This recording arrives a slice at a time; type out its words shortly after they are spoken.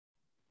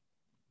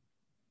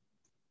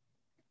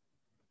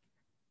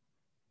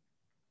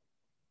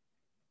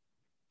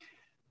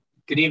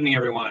Good evening,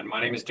 everyone. My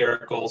name is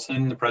Derrick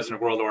Olsen, the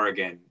president of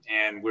WorldOregon,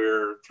 and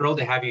we're thrilled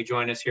to have you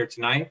join us here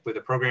tonight with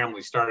a program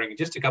we're starting in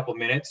just a couple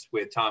minutes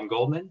with Tom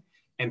Goldman,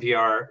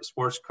 NPR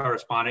sports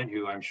correspondent,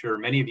 who I'm sure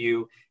many of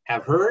you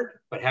have heard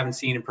but haven't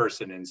seen in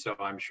person, and so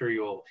I'm sure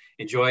you'll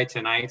enjoy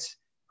tonight's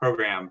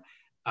program.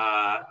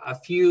 A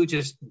few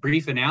just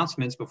brief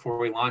announcements before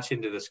we launch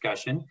into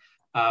discussion.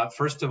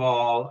 First of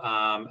all,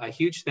 a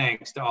huge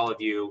thanks to all of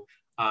you.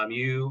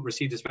 You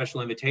received a special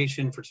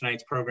invitation for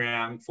tonight's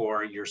program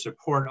for your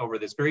support over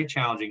this very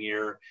challenging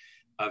year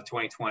of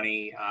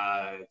 2020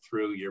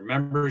 through your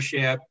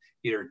membership,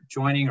 either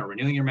joining or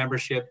renewing your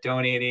membership,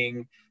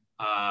 donating,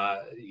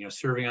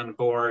 serving on the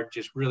board,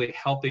 just really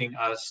helping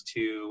us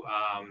to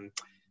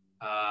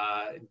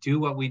do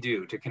what we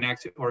do to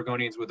connect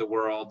Oregonians with the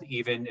world,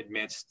 even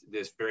amidst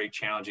this very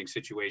challenging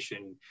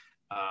situation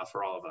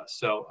for all of us.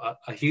 So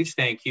a huge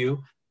thank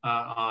you.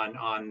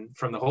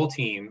 From the whole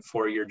team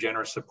for your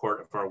generous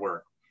support of our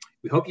work.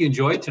 We hope you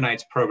enjoyed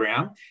tonight's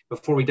program.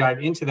 Before we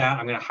dive into that,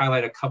 I'm going to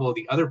highlight a couple of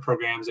the other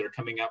programs that are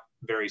coming up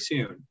very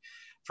soon.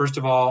 First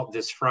of all,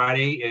 this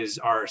Friday is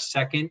our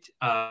second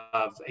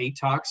of 8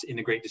 talks in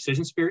the Great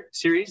Decision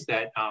series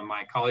that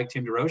my colleague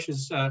Tim DeRoche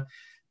is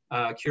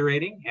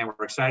curating, and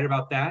we're excited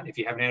about that. If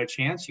you haven't had a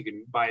chance, you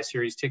can buy a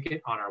series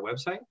ticket on our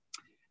website.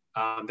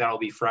 That'll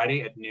be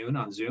Friday at noon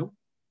on Zoom.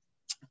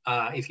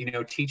 If you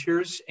know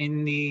teachers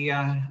in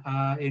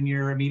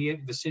your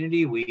immediate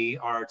vicinity, we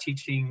are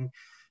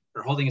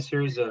holding a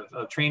series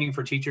of training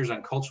for teachers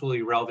on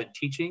culturally relevant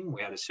teaching.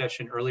 We had a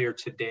session earlier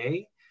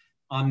today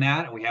on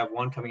that, and we have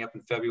one coming up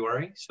in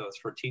February, so it's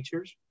for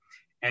teachers.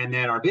 And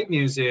then our big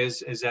news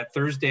is that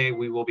Thursday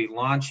we will be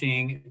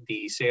launching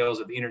the sales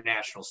of the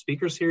International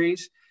Speaker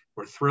Series.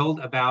 We're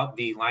thrilled about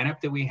the lineup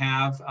that we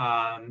have.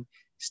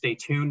 Stay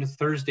tuned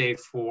Thursday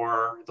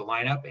for the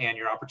lineup and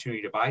your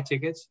opportunity to buy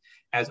tickets.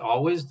 As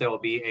always, there will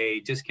be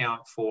a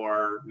discount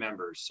for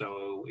members.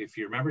 So if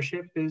your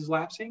membership is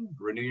lapsing,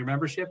 renew your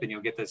membership and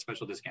you'll get that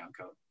special discount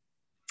code.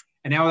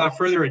 And now without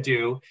further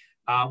ado,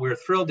 we're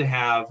thrilled to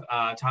have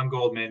Tom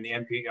Goldman, the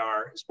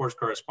NPR sports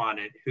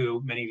correspondent,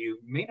 who many of you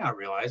may not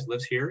realize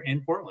lives here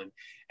in Portland.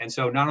 And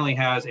so not only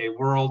has a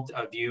world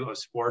view of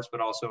sports,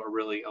 but also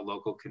a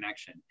local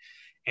connection.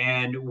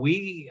 And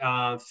we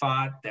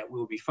thought that it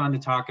would be fun to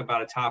talk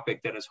about a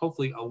topic that is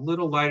hopefully a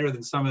little lighter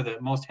than some of the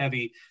most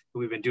heavy that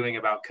we've been doing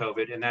about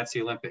COVID, and that's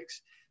the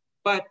Olympics.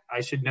 But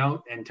I should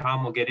note, and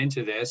Tom will get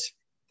into this,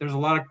 there's a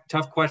lot of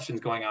tough questions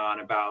going on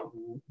about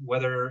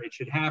whether it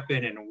should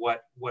happen and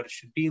what it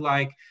should be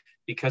like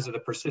because of the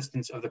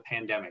persistence of the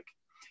pandemic.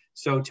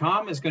 So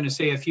Tom is going to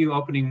say a few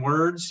opening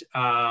words,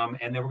 and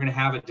then we're going to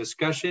have a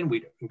discussion.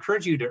 We'd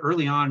encourage you to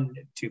early on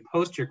to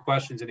post your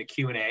questions in the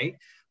Q&A,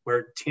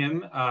 where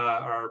Tim,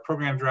 our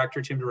program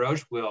director, Tim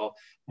DeRoche, will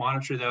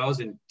monitor those,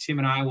 and Tim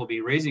and I will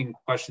be raising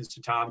questions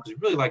to Tom because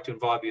we'd really like to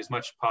involve you as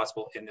much as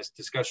possible in this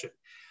discussion.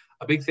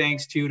 A big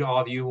thanks to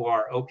all of you who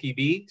are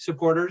OPB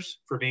supporters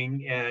for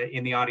being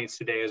in the audience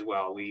today as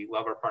well. We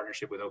love our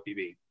partnership with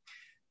OPB.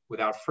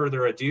 Without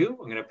further ado,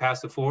 I'm going to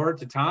pass the floor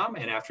to Tom,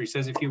 and after he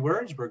says a few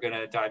words, we're going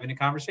to dive into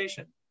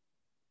conversation.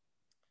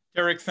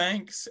 Derrick,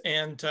 thanks,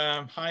 and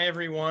hi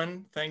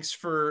everyone. Thanks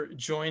for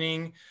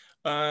joining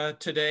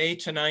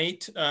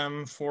tonight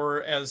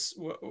for, as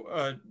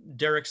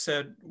Derrick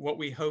said, what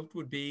we hoped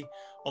would be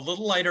a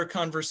little lighter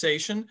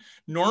conversation.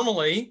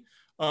 Normally,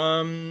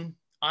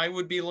 I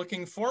would be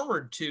looking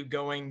forward to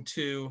going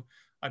to,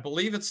 I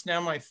believe it's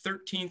now my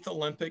 13th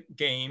Olympic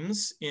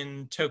Games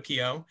in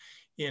Tokyo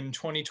in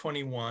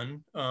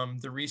 2021,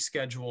 the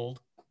rescheduled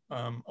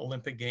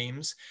Olympic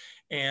Games.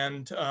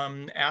 And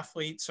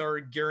athletes are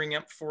gearing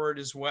up for it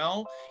as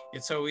well.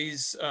 It's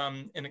always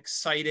an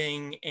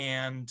exciting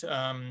and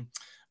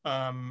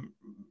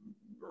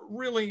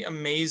really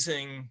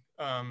amazing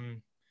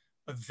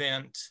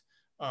event.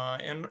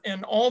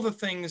 And all the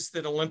things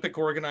that Olympic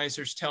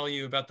organizers tell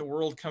you about the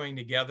world coming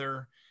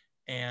together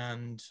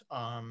and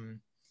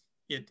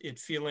it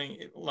feeling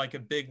like a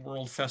big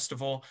world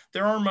festival.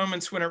 There are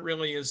moments when that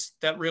really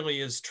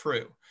is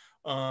true.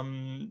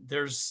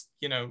 There's,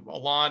 a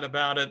lot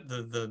about it,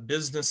 the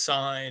business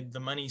side, the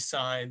money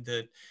side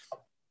that,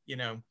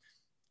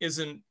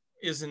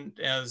 isn't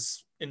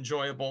as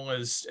enjoyable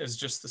as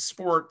just the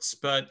sports.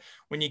 But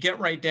when you get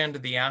right down to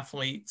the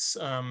athletes,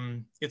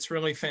 it's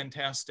really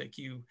fantastic.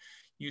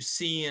 You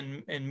see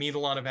and meet a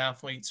lot of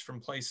athletes from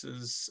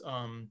places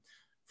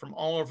from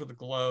all over the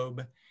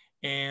globe.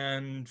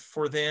 And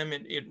for them,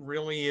 it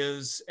really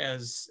is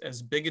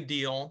as big a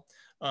deal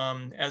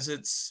as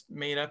it's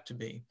made up to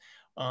be.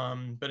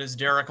 But as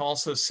Derrick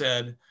also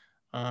said,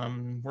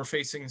 we're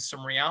facing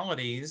some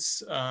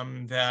realities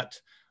that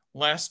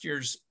last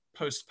year's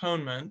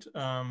postponement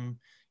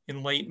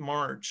in late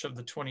March of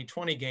the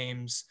 2020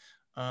 games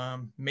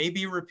may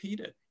be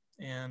repeated.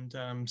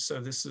 And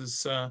so this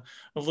is a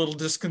little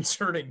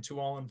disconcerting to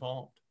all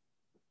involved.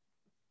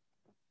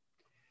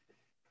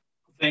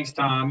 Thanks,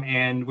 Tom.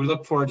 And we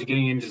look forward to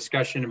getting into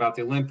discussion about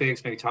the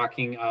Olympics, maybe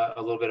talking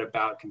a little bit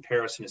about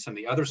comparison to some of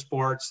the other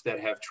sports that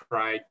have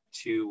tried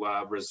to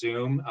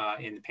resume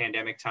in the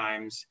pandemic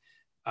times.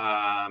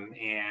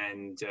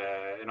 and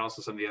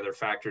also some of the other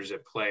factors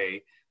at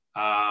play.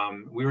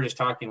 We were just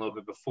talking a little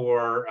bit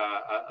before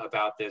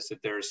about this,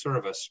 that there's sort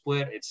of a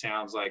split, it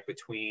sounds like,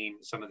 between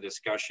some of the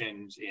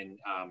discussions in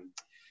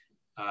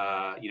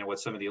what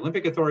some of the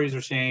Olympic authorities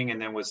are saying,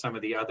 and then with some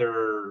of the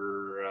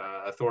other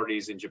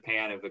authorities in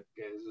Japan have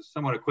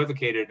somewhat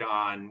equivocated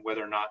on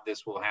whether or not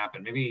this will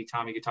happen. Maybe,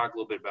 Tom, you could talk a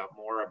little bit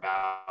more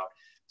about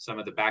some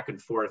of the back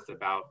and forth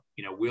about,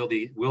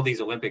 will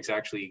these Olympics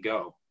actually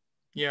go?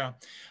 Yeah.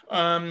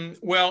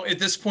 Well, at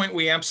this point,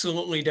 we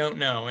absolutely don't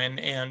know.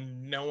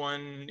 And no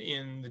one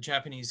in the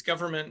Japanese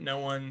government, no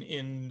one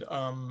in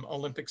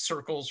Olympic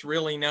circles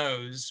really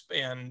knows.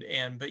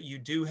 But you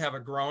do have a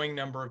growing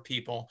number of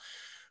people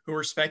who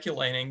are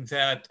speculating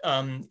that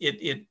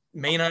it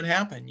may not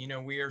happen.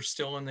 We are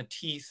still in the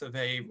teeth of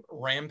a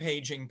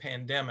rampaging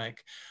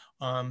pandemic.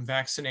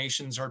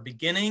 Vaccinations are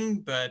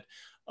beginning, but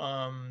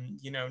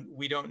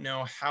we don't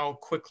know how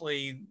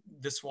quickly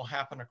this will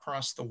happen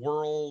across the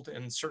world.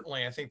 And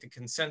certainly, I think the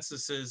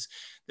consensus is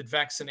that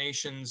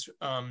vaccinations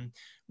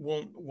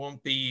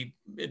won't be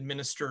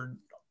administered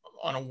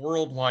on a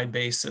worldwide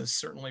basis,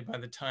 certainly by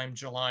the time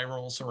July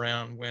rolls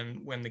around,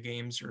 when the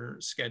games are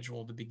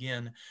scheduled to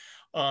begin.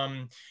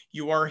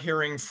 You are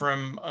hearing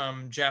from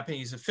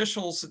Japanese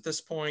officials at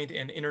this point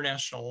and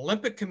International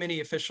Olympic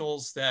Committee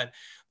officials that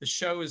the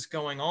show is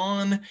going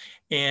on.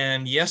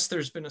 And yes,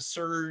 there's been a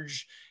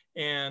surge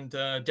and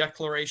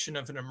declaration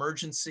of an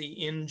emergency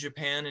in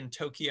Japan, in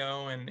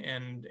Tokyo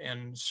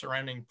and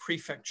surrounding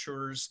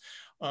prefectures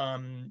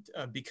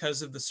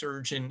because of the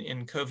surge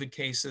in COVID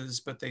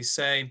cases. But they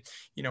say,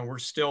 we're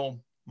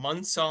still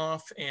months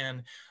off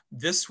and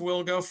this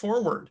will go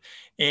forward.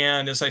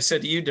 And as I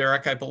said to you,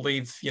 Derrick, I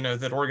believe,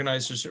 that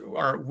organizers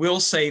will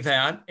say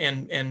that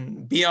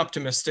and be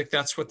optimistic.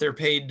 That's what they're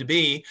paid to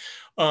be,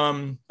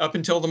 up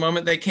until the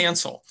moment they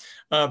cancel.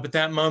 But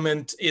that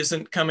moment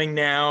isn't coming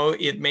now.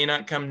 It may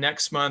not come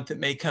next month. It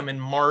may come in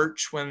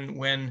March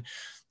when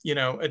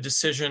a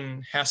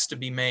decision has to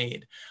be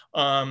made.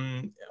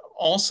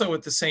 Also,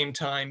 at the same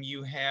time,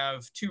 you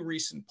have two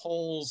recent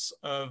polls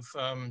of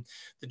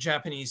the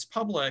Japanese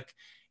public,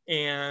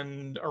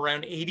 and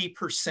around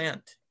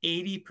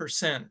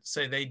 80%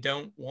 say they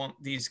don't want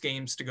these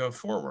games to go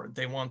forward.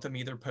 They want them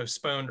either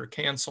postponed or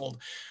canceled.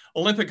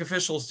 Olympic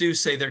officials do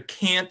say there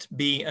can't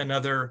be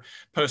another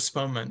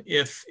postponement.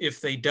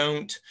 If they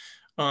don't,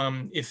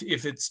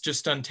 if it's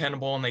just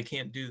untenable and they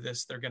can't do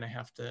this, they're going to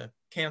have to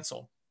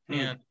cancel.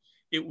 And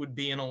it would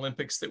be an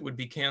Olympics that would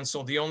be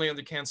canceled. The only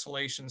other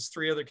cancellations,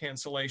 3 other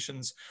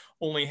cancellations,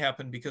 only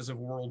happened because of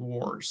world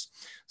wars.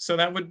 So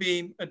that would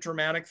be a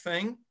dramatic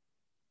thing.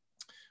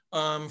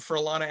 For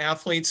a lot of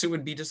athletes, it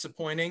would be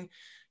disappointing.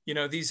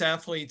 These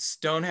athletes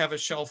don't have a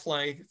shelf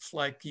life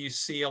like you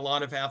see a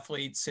lot of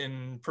athletes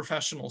in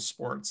professional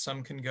sports.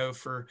 Some can go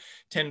for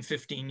 10,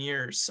 15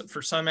 years.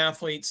 For some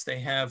athletes, they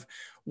have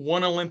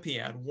one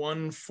Olympiad,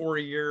 one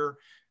 4-year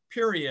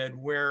period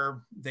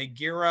where they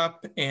gear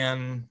up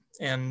and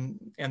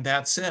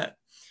that's it.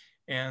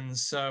 And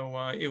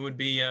so it would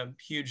be a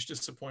huge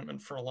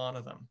disappointment for a lot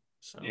of them.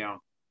 So. Yeah.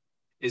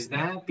 Is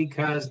that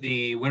because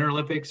the Winter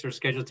Olympics are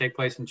scheduled to take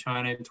place in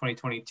China in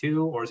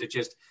 2022, or is it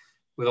just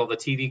with all the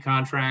TV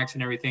contracts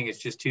and everything, it's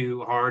just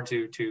too hard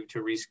to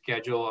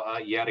reschedule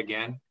yet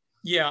again?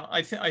 Yeah,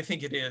 I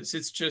think it is.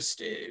 It's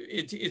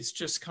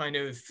just kind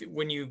of,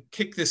 when you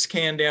kick this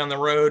can down the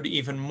road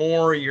even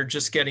more, you're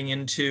just getting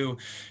into,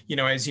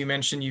 as you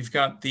mentioned, you've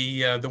got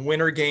the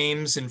Winter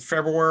Games in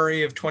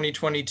February of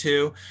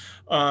 2022.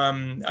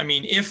 I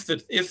mean, if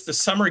the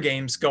Summer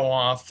Games go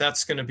off,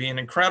 that's going to be an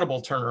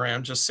incredible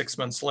turnaround just 6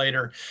 months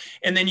later.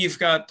 And then you've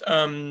got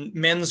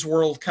Men's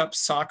World Cup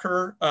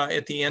soccer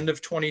at the end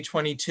of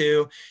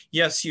 2022.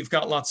 Yes, you've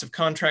got lots of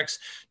contracts.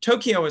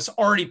 Tokyo has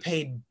already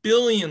paid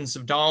billions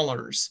of dollars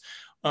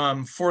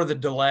for the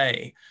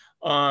delay.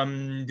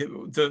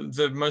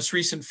 The most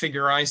recent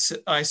figure I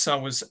saw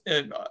was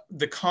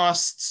the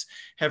costs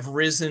have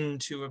risen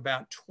to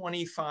about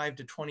 $25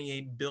 to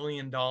 $28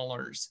 billion. Wow.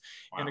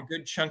 And a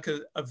good chunk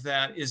of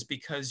that is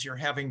because you're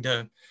having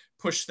to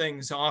push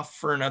things off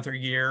for another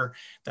year.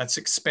 That's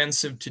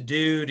expensive to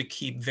do, to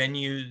keep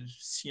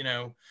venues,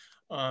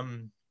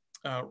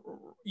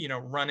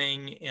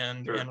 running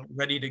and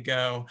ready to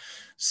go.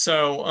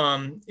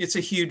 So it's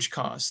a huge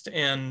cost,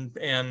 and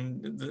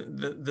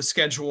the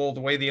schedule, the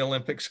way the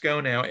Olympics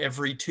go now,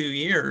 every 2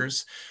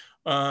 years,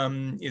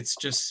 it's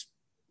just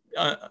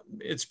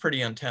it's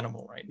pretty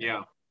untenable right now.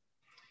 Yeah.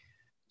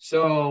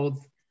 So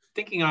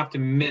thinking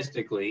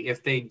optimistically,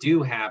 if they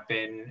do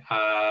happen,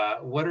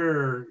 what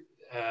are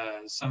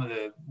some of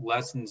the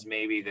lessons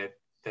maybe that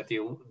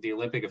the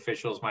Olympic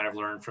officials might have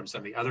learned from some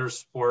of the other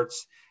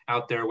sports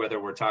out there, whether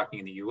we're talking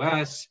in the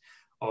US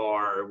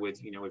or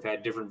with, we've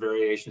had different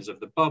variations of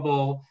the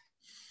bubble.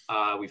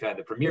 We've had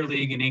the Premier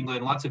League in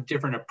England, lots of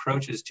different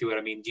approaches to it.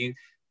 I mean,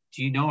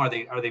 do you know, are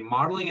they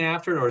modeling it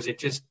after, or is it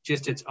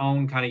just its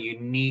own kind of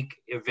unique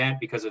event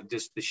because of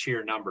just the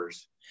sheer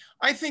numbers?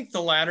 I think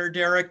the latter,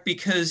 Derek,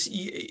 because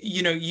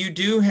you know, you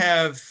do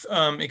have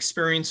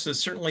experiences,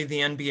 certainly the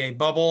NBA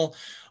bubble,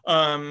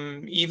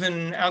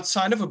 even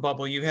outside of a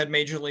bubble, you had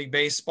Major League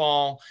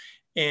Baseball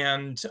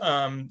and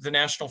the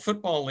National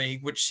Football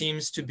League, which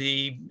seems to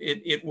be,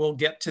 it will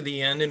get to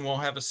the end and we'll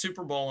have a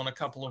Super Bowl in a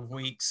couple of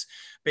weeks.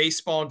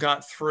 Baseball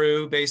got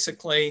through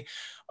basically,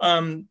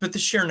 but the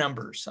sheer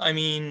numbers, I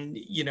mean,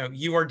 you know,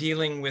 you are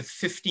dealing with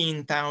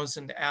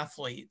 15,000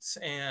 athletes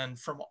and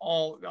from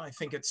all, I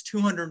think it's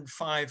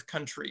 205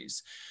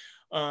 countries.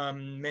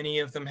 Many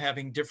of them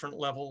having different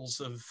levels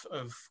of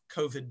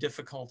COVID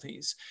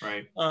difficulties.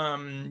 Right.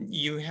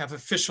 You have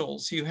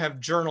officials, you have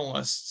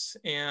journalists,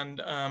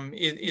 and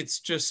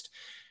it's just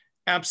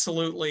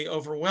absolutely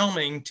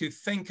overwhelming to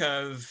think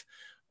of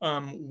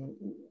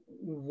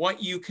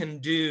what you can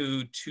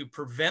do to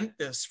prevent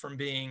this from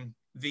being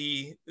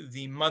the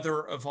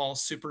mother of all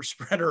super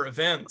spreader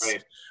events.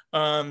 Right.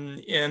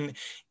 And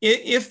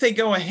if they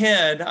go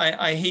ahead,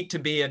 I hate to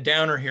be a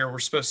downer here, we're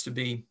supposed to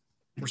be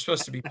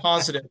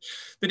positive,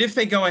 but if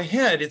they go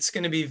ahead, it's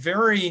going to be a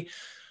very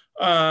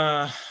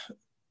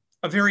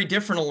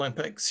different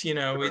Olympics. You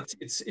know, Sure.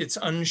 it's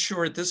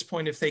unsure at this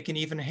point if they can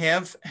even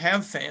have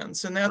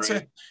fans, and that's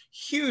Right. a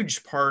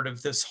huge part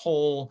of this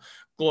whole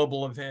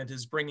global event,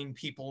 is bringing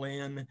people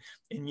in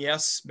and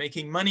yes,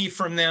 making money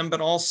from them,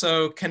 but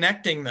also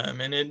connecting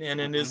them. And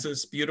it is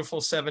this beautiful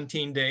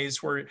 17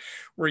 days where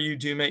you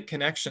do make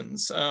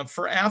connections.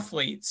 For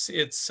athletes,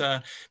 it's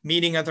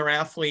meeting other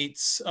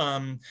athletes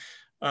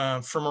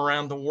from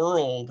around the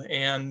world.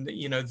 And,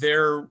 you know,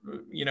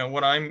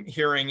 what I'm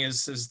hearing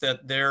is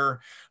that their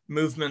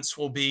movements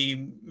will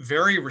be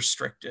very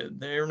restricted.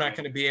 They're not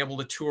going to be able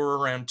to tour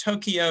around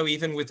Tokyo,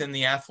 even within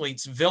the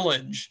athletes'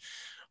 village,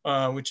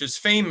 which is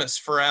famous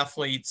for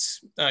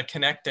athletes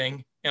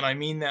connecting. And I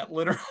mean that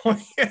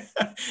literally.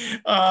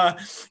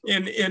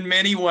 In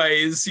many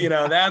ways, you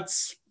know,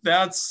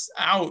 that's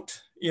out,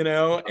 you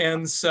know.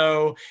 And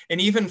so, and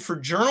even for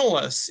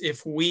journalists,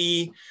 if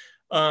we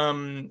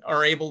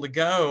are able to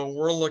go,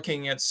 we're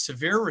looking at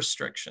severe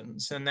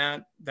restrictions, and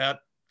that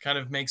kind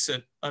of makes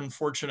it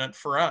unfortunate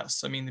for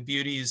us. I mean, the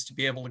beauty is to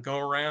be able to go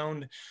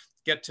around,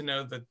 get to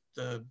know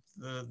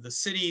the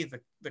city,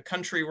 the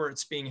country where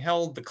it's being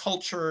held, the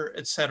culture,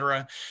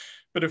 etc.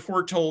 But if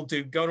we're told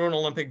to go to an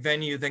Olympic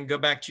venue, then go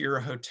back to your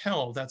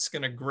hotel, that's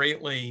going to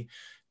greatly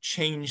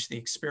change the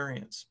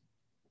experience.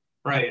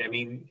 Right. I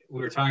mean,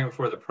 we were talking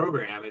before the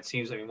program. It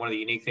seems, I mean, one of the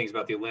unique things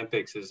about the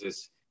Olympics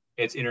is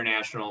it's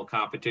international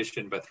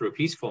competition, but through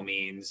peaceful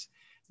means.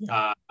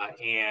 Yeah.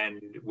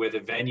 And with a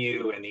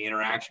venue and the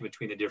interaction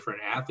between the different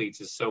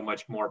athletes is so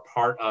much more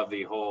part of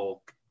the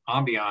whole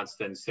ambiance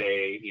than,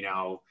 say, you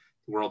know,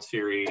 World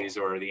Series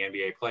or the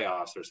NBA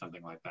playoffs or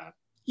something like that.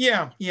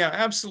 Yeah,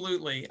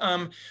 absolutely.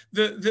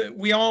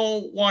 We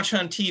all watch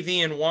on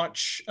TV and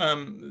watch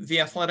the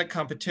athletic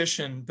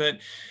competition, but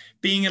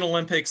being in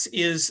Olympics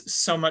is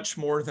so much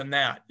more than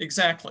that.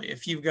 Exactly.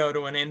 If you go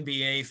to an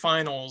NBA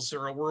finals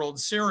or a World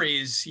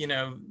Series, you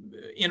know,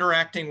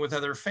 interacting with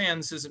other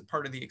fans isn't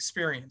part of the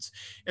experience.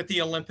 At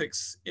the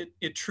Olympics,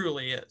 it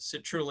truly is.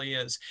 It truly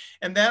is.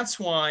 And that's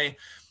why,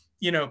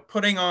 you know,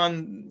 putting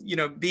on, you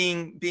know,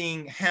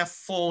 being half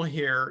full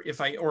here,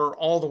 or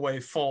all the way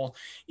full,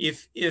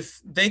 if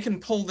they can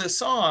pull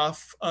this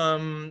off,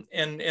 and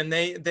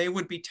they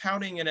would be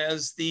touting it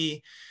as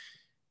the,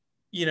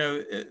 you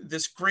know,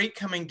 this great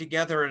coming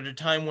together at a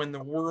time when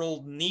the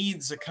world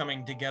needs a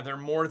coming together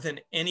more than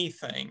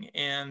anything.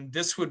 And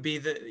this would be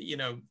the, you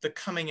know, the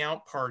coming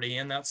out party.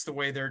 And that's the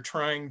way they're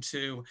trying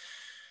to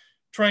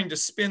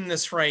spin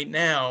this right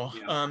now.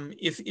 Yeah.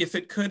 If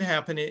it could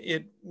happen,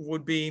 it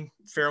would be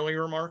fairly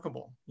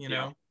remarkable, you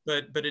know, yeah.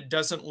 But it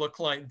doesn't look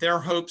like their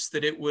hopes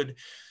that it would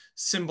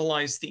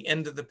symbolize the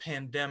end of the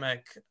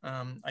pandemic.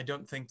 I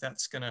don't think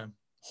that's going to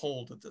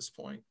hold at this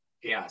point.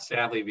 Yeah,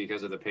 sadly,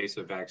 because of the pace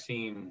of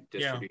vaccine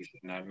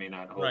distribution, that may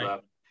not hold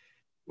up.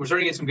 We're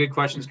starting to get some good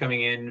questions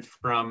coming in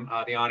from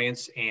the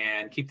audience,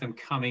 and keep them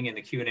coming in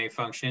the Q&A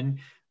function.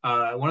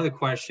 One of the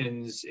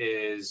questions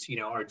is, you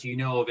know, do you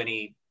know of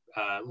any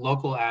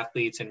local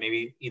athletes, and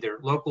maybe either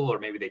local or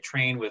maybe they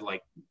train with,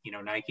 like, you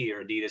know, Nike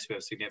or Adidas, who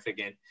have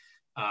significant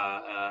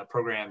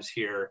programs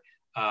here,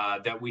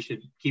 that we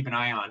should keep an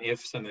eye on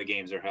if some of the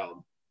games are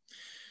held?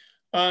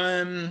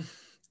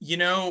 You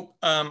know,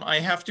 I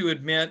have to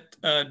admit,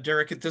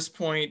 Derrick, at this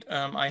point,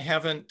 I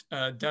haven't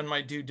done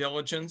my due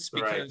diligence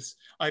because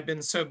I've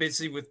been so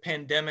busy with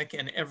pandemic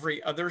and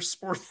every other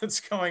sport that's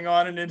going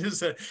on, and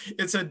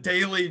it's a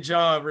daily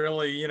job,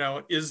 really. You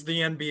know, is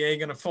the NBA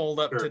going to fold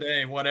up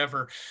today?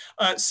 Whatever.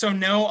 So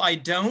no, I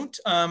don't.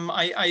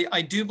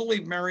 I do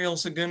believe Mariel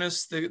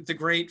Zagunis, the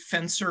great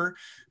fencer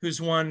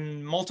who's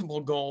won multiple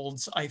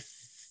golds, I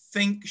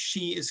think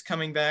she is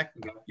coming back.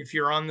 If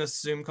you're on this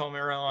Zoom call,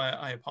 Mariel,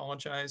 I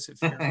apologize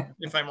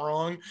if I'm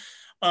wrong.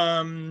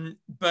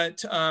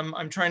 But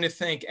I'm trying to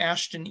think.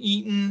 Ashton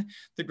Eaton,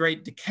 the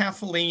great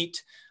decathlete.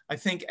 I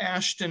think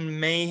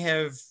Ashton may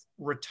have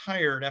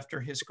retired after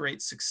his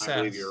great success. I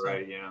believe you're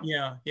right. Yeah.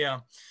 Yeah. Yeah.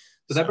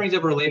 So that brings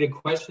up a related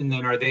question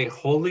then. Are they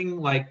holding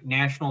like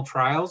national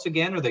trials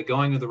again? Or are they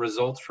going with the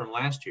results from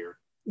last year?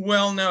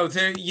 Well, no,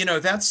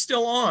 that's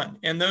still on.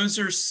 And those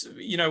are,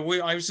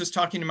 I was just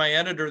talking to my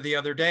editor the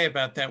other day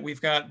about that.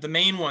 We've got the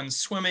main ones,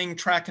 swimming,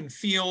 track and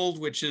field,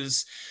 which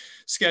is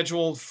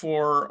scheduled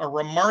for a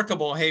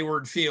remarkable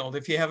Hayward Field.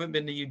 If you haven't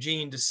been to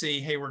Eugene to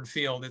see Hayward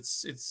Field,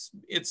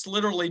 it's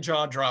literally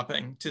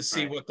jaw-dropping to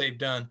see what they've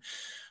done.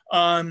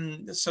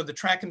 So the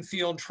track and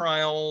field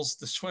trials,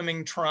 the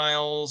swimming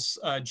trials,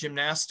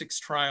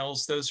 gymnastics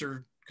trials, those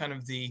are kind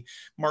of the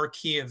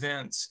marquee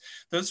events.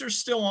 Those are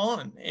still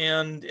on,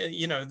 and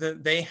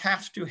they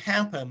have to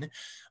happen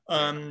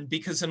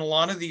because in a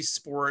lot of these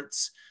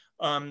sports,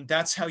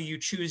 that's how you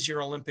choose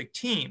your Olympic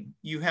team.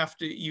 You have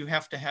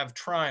to have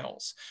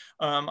trials.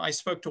 I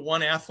spoke to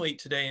one athlete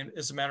today,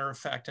 as a matter of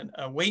fact,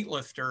 a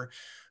weightlifter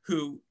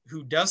who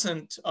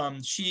doesn't.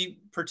 She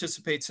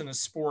participates in a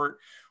sport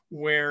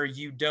where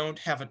you don't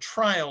have a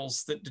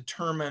trials that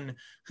determine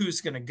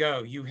who's going to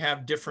go. You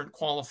have different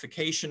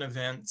qualification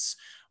events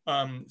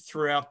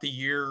throughout the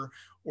year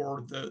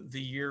or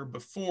the year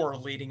before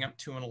leading up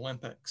to an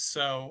Olympics.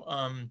 So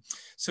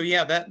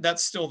yeah,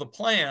 that's still the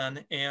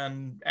plan,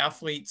 and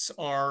athletes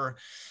are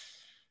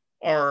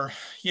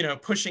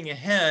pushing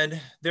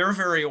ahead. They're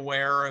very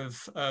aware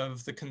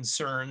of the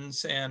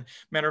concerns. And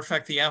matter of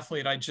fact, the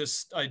athlete I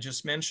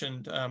just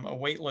mentioned, a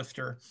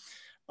weightlifter,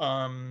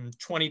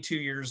 22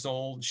 years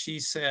old, she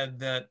said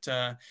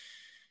that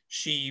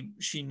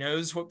she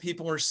knows what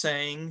people are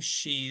saying.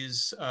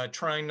 She's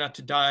trying not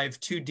to dive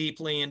too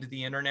deeply into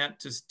the internet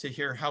to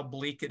hear how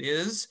bleak it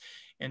is,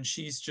 and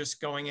she's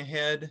just going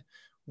ahead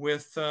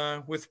with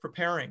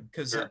preparing,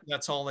 because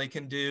that's all they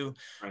can do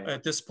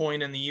at this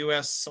point. And the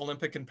U.S.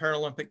 Olympic and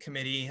Paralympic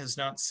Committee has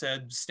not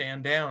said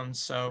stand down,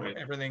 so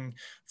everything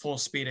full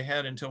speed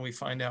ahead until we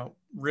find out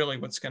really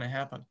what's going to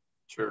happen.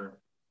 Sure.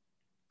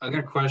 I got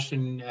a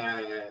question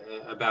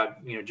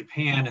about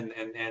Japan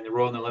and the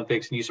role in the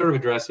Olympics, and you sort of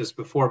addressed this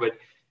before, but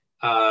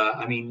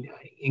I mean,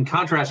 in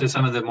contrast to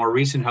some of the more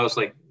recent hosts,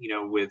 like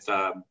with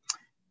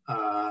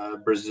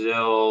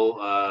Brazil,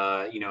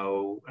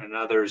 and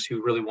others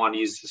who really want to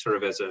use this sort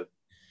of as a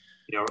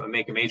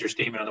make a major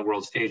statement on the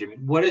world stage. I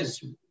mean, what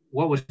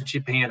was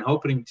Japan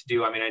hoping to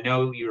do? I mean, I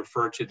know you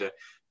refer to the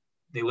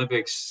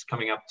Olympics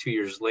coming up 2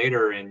 years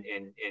later in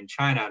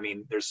China. I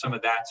mean, there's some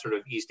of that sort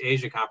of East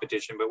Asia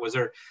competition, but was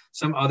there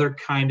some other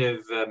kind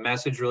of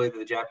message really that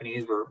the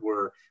Japanese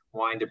were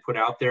wanting to put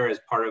out there as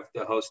part of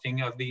the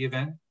hosting of the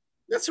event?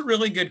 That's a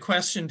really good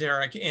question,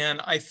 Derrick. And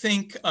I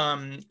think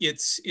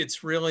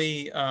it's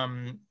really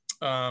an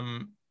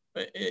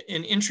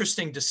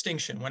interesting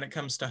distinction when it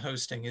comes to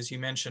hosting, as you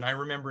mentioned. I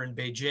remember in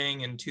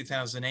Beijing in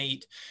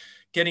 2008,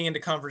 getting into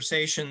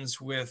conversations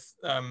with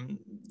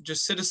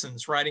just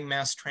citizens riding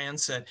mass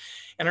transit.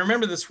 And I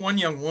remember this one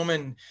young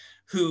woman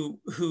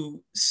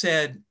who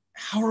said,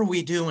 "How are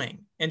we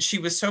doing?" And she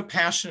was so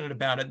passionate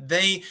about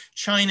it.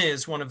 China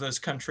is one of those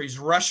countries.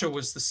 Russia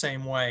was the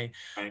same way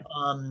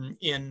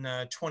in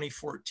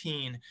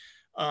 2014.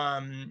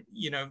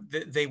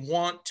 They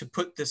want to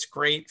put this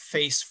great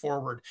face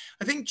forward.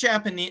 I think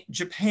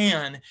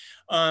Japan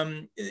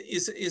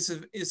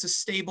is a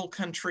stable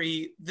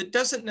country that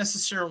doesn't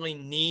necessarily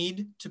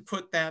need to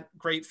put that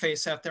great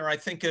face out there. I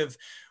think of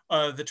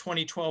the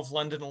 2012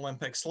 London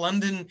Olympics.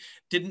 London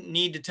didn't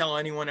need to tell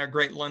anyone how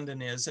great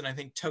London is, and I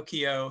think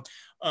Tokyo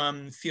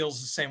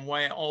feels the same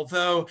way.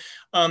 Although,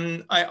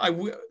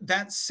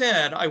 that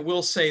said, I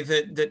will say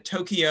that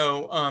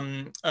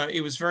Tokyo,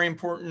 it was very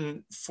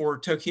important for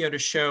Tokyo to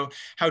show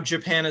how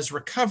Japan has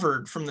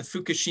recovered from the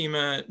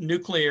Fukushima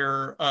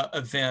nuclear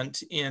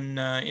event in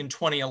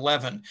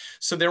 2011.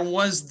 So there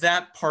was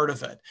that part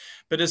of it.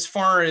 But as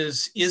far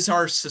as, is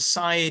our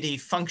society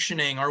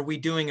functioning? Are we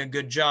doing a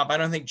good job? I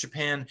don't think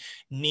Japan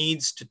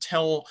needs to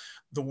tell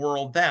the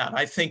world that.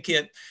 I think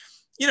it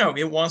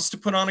wants to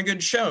put on a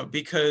good show,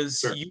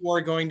 because you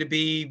are going to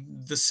be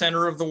the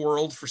center of the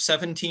world for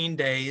 17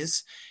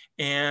 days.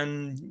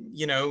 And,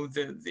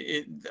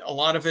 a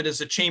lot of it is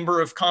a chamber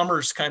of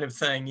commerce kind of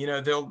thing.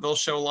 They'll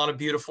show a lot of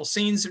beautiful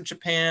scenes of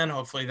Japan.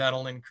 Hopefully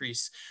that'll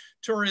increase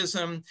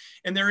tourism.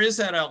 And there is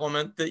that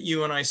element that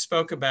you and I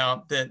spoke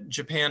about, that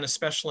Japan,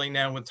 especially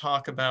now with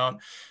talk about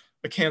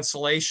a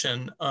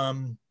cancellation,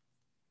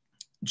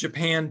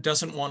 Japan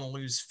doesn't want to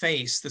lose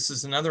face. This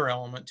is another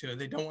element to it.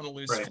 They don't want to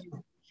lose face.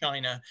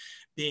 China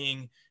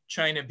being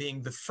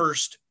the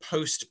first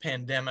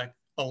post-pandemic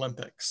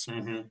Olympics.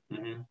 Mm-hmm,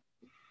 mm-hmm.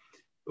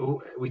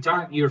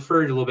 You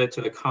referred a little bit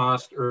to the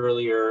cost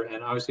earlier,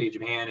 and obviously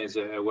Japan is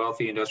a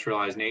wealthy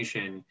industrialized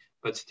nation,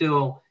 but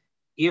still,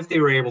 if they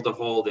were able to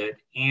hold it,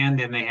 and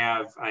then they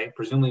have, I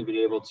presumably,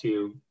 be able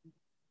to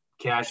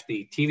cash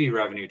the TV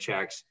revenue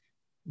checks,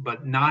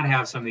 but not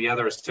have some of the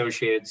other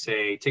associated,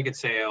 say, ticket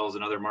sales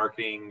and other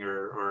marketing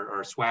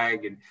or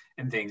swag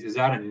and things, is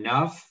that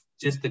enough?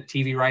 Just the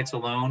TV rights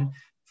alone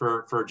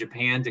for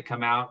Japan to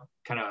come out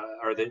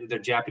or the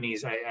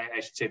Japanese,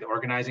 I should say, the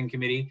organizing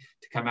committee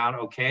to come out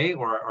okay,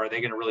 or are they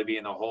going to really be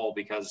in the hole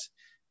because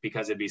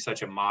because it'd be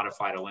such a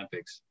modified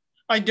Olympics?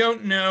 I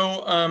don't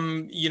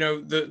know, you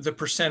know, the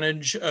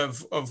percentage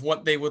of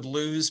what they would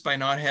lose by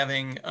not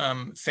having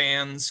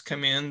fans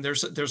come in.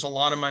 There's a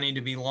lot of money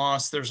to be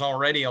lost. There's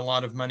already a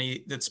lot of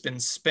money that's been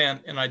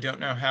spent, and I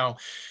don't know how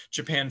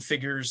Japan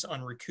figures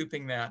on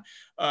recouping that.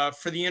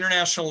 For the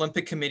International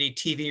Olympic Committee,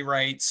 TV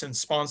rights and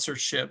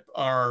sponsorship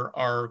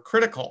are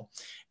critical.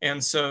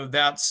 And so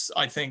that's,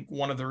 I think,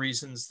 one of the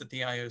reasons that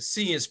the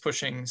IOC is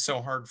pushing so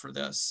hard for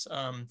this.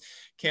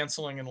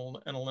 Canceling an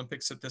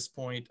Olympics at this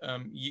point,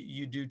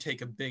 you do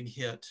take a big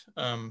hit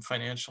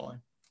financially.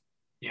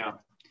 Yeah.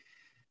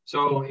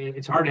 So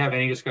it's hard to have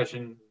any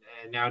discussion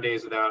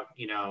nowadays without,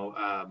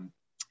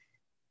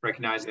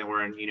 recognizing that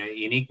we're in, a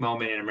unique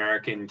moment in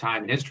American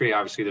time and history.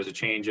 Obviously, there's a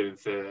change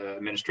of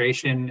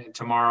administration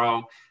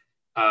tomorrow.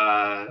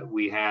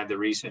 We had the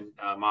recent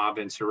mob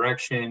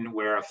insurrection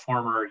where a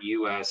former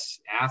U.S.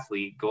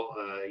 athlete,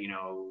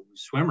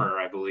 swimmer,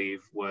 I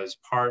believe, was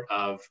part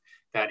of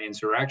that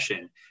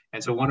insurrection.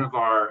 And so one of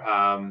our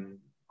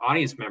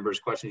audience members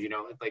questions,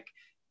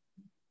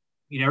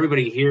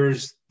 everybody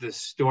hears the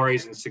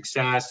stories and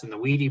success and the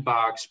Wheatie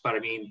box, but I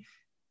mean,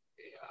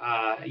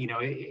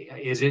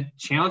 is it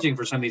challenging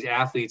for some of these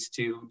athletes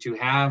to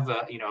have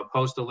a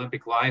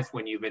post-Olympic life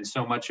when you've been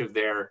so much of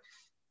their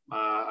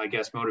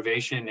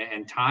motivation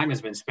and time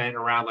has been spent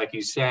around, like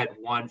you said,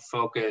 one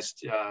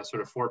focused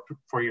sort of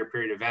four-year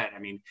period event? I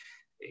mean,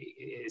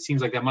 it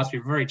seems like that must be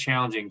very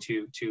challenging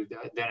to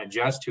then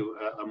adjust to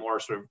a more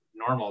sort of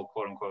normal,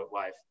 quote unquote,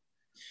 life.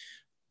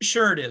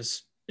 Sure it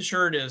is.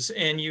 Sure it is.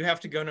 And you have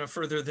to go no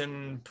further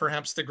than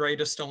perhaps the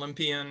greatest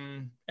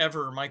Olympian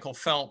ever, Michael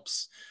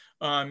Phelps.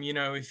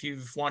 If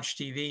you've watched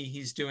TV,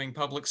 he's doing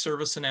public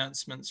service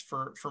announcements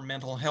for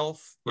mental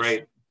health.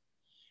 Right.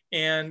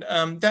 And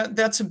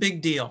that's a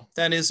big deal.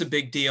 That is a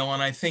big deal.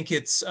 And I think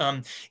it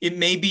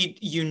may be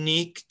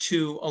unique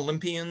to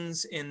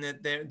Olympians in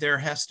that there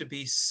has to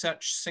be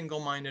such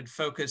single-minded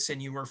focus, and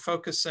you were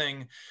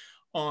focusing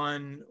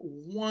on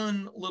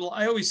one little,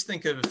 I always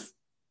think of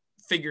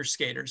figure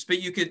skaters, but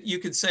you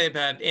could say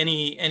about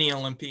any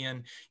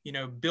Olympian,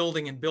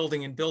 building and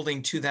building and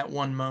building to that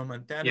one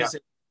moment. That is a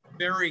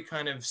very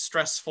kind of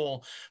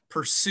stressful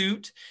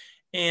pursuit.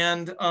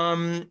 And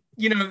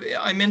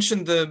I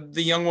mentioned the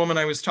young woman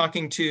I was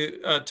talking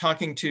to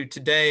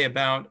today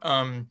about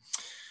the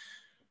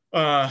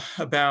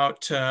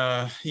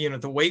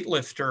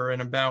weightlifter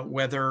and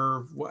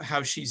about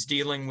how she's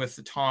dealing with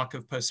the talk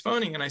of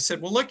postponing. And I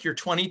said, well, look, you're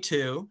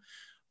 22.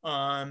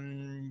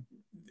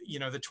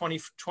 The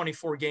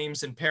 2024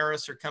 games in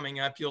Paris are coming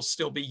up. You'll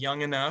still be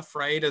young enough,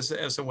 right, as a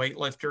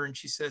weightlifter. And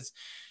she says,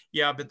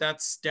 yeah, but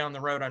that's down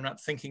the road. I'm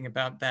not thinking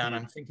about that.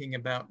 I'm thinking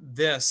about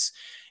this.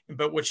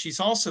 But what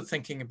she's also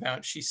thinking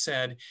about, she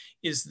said,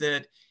 is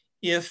that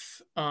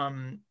if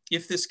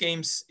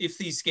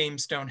these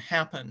games don't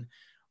happen,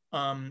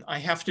 I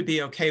have to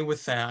be okay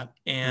with that.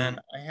 And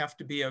I have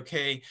to be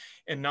okay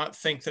and not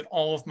think that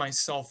all of my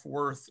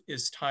self-worth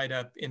is tied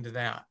up into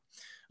that.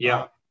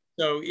 Yeah.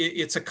 So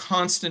it's a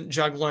constant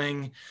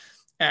juggling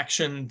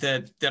action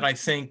that I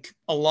think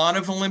a lot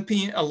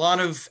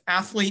of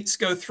athletes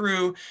go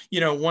through,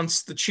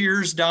 once the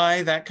cheers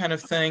die, that kind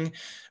of thing.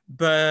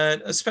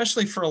 But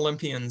especially for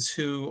Olympians,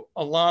 who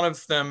a lot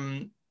of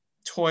them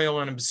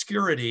toil in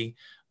obscurity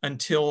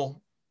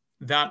until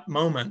that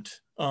moment,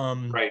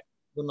 right,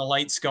 when the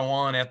lights go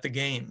on at the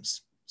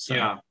games. So.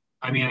 Yeah,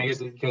 I mean, I guess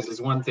because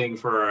it's one thing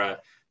for a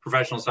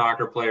professional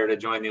soccer player to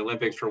join the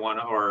Olympics for one,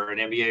 or an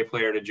NBA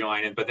player to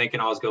join it, but they can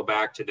always go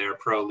back to their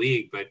pro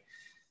league. But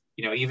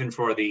even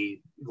for the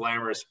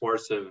glamorous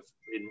sports of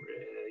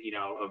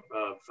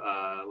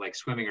like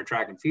swimming or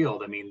track and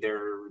field, I mean,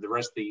 they're the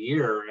rest of the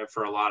year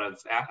for a lot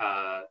of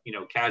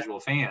casual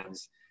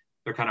fans,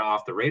 they're kind of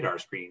off the radar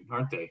screen,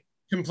 aren't they?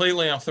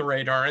 Completely off the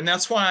radar. And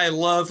that's why I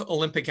love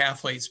Olympic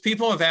athletes.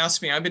 People have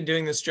asked me, I've been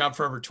doing this job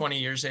for over 20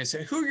 years. They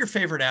say, who are your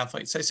favorite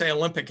athletes? I say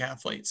Olympic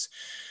athletes.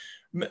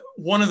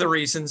 One of the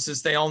reasons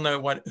is they all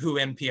know who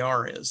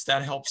NPR is.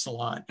 That helps a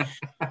lot.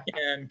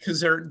 And because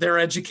they're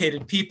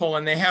educated people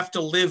and they have to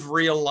live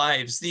real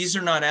lives. These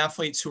are not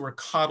athletes who are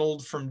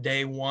coddled from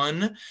day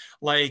one,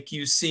 like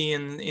you see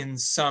in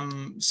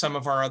some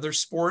of our other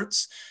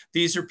sports.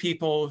 These are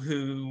people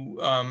who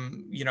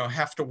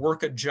have to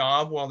work a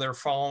job while they're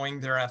following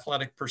their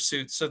athletic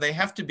pursuits. So they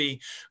have to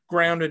be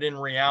grounded in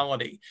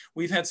reality.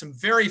 We've had some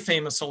very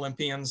famous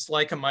Olympians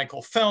like a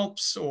Michael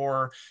Phelps,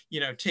 or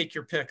take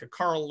your pick, a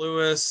Carl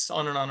Lewis,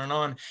 on and on and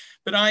on.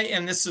 But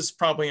and this is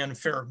probably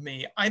unfair of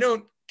me, I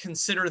don't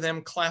consider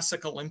them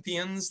classic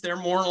Olympians. They're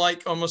more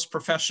like almost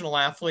professional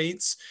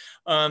athletes,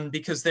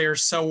 because they are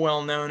so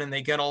well known and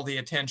they get all the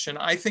attention.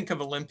 I think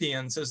of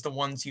Olympians as the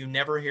ones you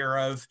never hear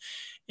of.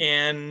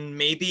 And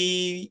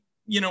maybe,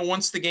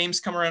 once the games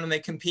come around and they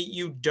compete,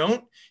 you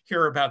don't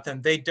hear about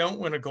them. They don't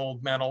win a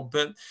gold medal,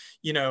 but,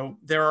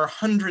 there are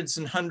hundreds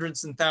and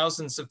hundreds and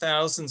thousands of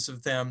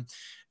them.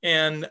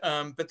 And,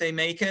 but they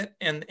make it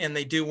and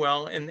they do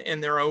well.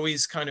 And they're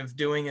always kind of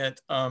doing it,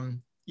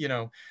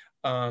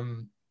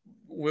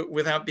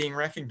 without being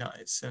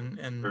recognized.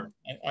 And sure.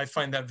 I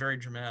find that very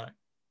dramatic.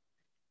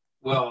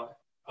 Well,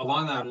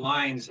 along that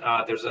lines,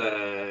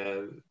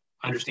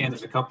 understand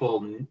there's a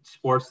couple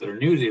sports that are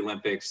new to the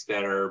Olympics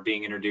that are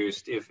being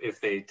introduced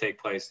if they take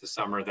place this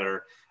summer that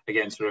are,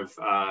 again, sort of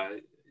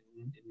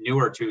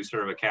newer to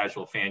sort of a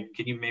casual fan.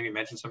 Can you maybe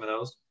mention some of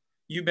those?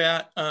 You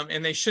bet.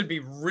 And they should be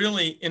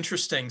really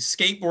interesting.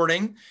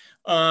 Skateboarding,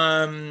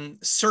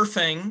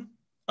 surfing,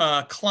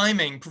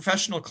 climbing,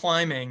 professional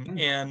climbing,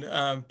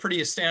 and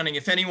pretty astounding.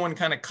 If anyone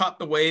kind of caught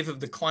the wave of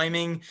the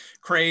climbing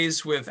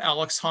craze with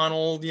Alex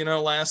Honnold,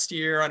 last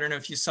year, I don't know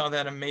if you saw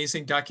that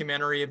amazing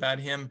documentary about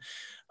him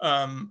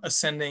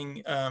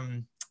ascending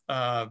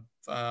El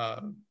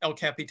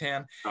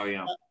Capitan. Oh,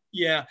 yeah.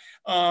 Yeah.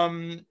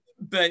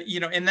 But,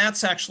 and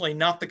that's actually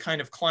not the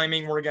kind of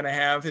climbing we're going to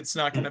have. It's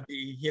not going to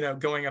be,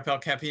 going up El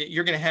Capitan.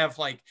 You're going to have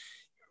like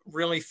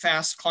really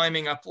fast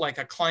climbing up like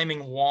a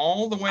climbing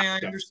wall, the way I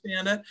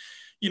understand it.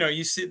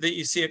 You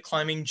see it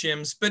climbing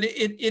gyms, but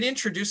it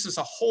introduces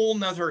a whole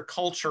nother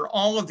culture.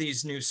 All of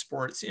these new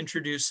sports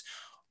introduce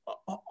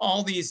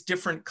all these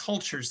different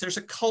cultures. There's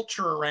a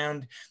culture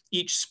around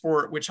each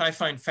sport, which I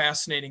find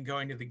fascinating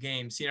going to the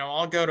games.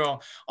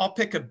 I'll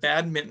pick a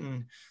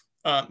badminton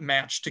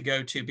match to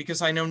go to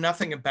because I know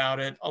nothing about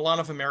it. A lot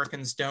of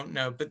Americans don't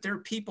know, but there are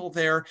people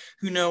there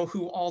who know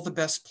who all the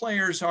best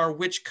players are,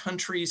 which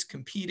countries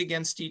compete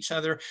against each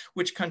other,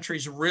 which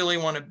countries really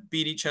want to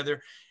beat each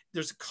other.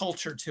 There's a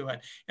culture to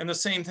it. And the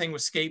same thing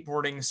with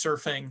skateboarding,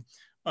 surfing,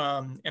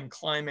 and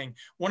climbing.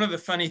 One of the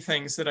funny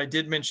things that I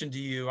did mention to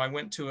you, I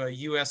went to a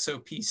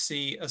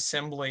USOPC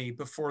assembly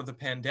before the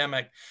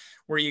pandemic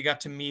where you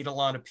got to meet a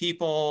lot of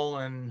people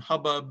and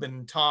hubbub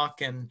and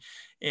talk and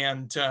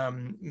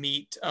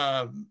meet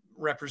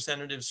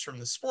representatives from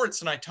the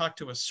sports. And I talked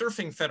to a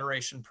surfing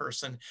federation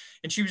person,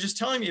 and she was just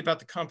telling me about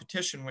the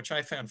competition, which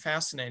I found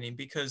fascinating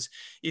because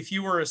if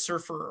you were a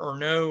surfer or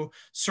know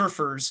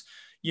surfers,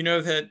 you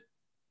know that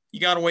you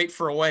got to wait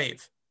for a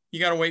wave. You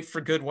got to wait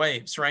for good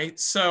waves, right?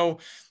 So,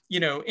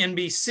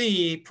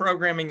 NBC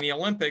programming the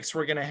Olympics,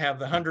 we're going to have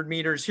the 100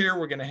 meters here.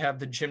 We're going to have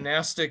the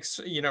gymnastics,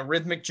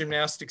 rhythmic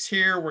gymnastics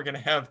here. We're going to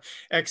have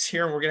X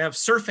here, and we're going to have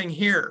surfing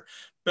here.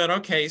 But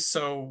okay,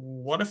 so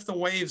what if the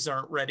waves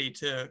aren't ready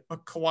to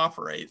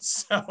cooperate?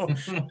 So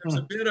there's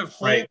a bit of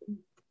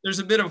there's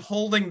a bit of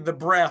holding the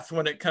breath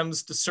when it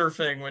comes to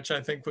surfing, which I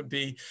think would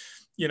be,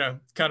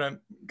 kind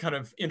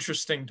of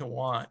interesting to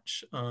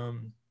watch.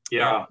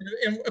 Yeah.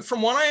 And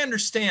from what I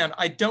understand,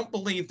 I don't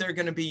believe they're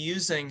going to be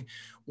using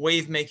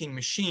wave making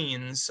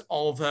machines,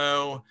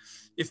 although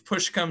if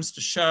push comes to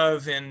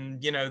shove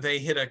and, they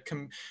hit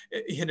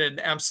an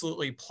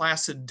absolutely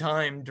placid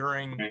time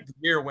during the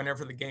year,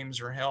 whenever the games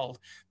are held,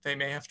 they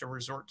may have to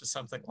resort to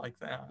something like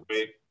that.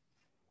 Right.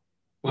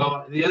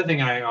 Well, the other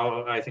thing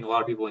I think a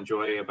lot of people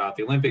enjoy about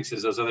the Olympics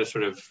is those other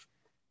sort of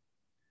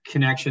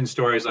connection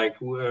stories, like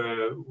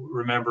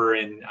remember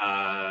in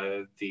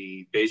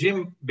the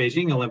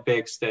Beijing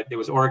Olympics that there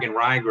was Oregon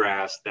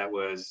ryegrass that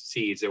was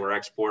seeds that were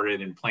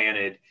exported and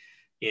planted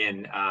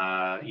in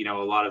a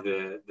lot of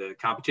the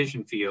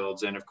competition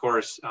fields. And of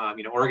course,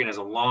 Oregon has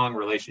a long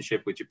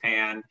relationship with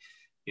Japan.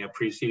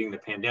 Preceding the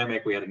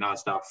pandemic, we had a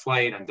nonstop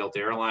flight on Delta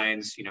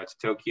Airlines, to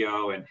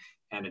Tokyo and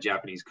a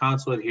Japanese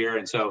consulate here.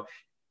 And so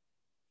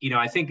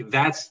I think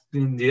that's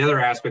the other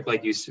aspect,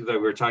 like that we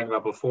were talking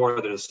about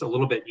before, that is a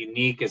little bit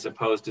unique as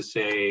opposed to,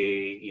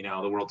 say,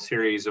 the World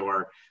Series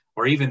or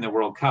even the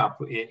World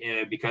Cup,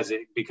 because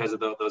of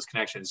those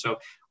connections. So,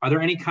 are there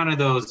any kind of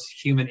those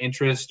human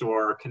interest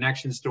or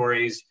connection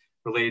stories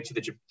related to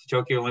the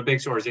Tokyo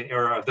Olympics, or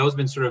have those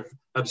been sort of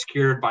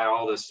obscured by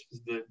all this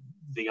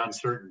the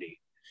uncertainty?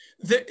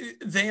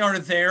 They are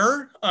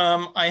there.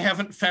 I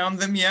haven't found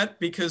them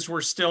yet because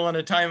we're still in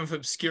a time of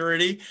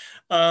obscurity.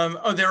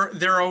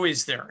 They're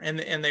always there,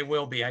 and they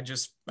will be. I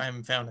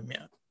haven't found them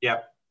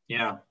yet.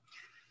 Yeah.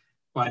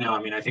 Well, I know.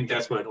 I mean, I think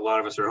that's what a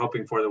lot of us are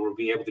hoping for, that we'll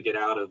be able to get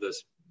out of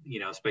this,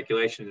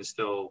 speculation is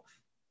still,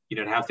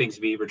 to have things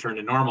be returned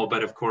to normal.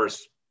 But of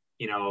course,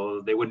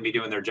 they wouldn't be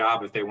doing their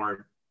job if they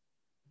weren't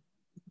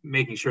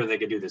making sure they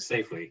could do this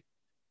safely.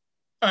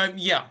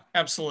 Yeah,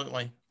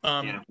 absolutely.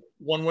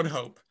 One would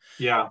hope.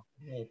 Yeah.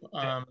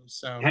 I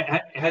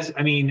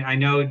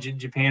know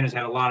Japan has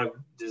had a lot of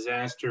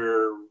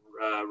disaster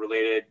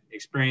related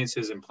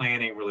experiences and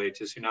planning related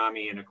to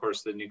tsunami and, of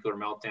course, the nuclear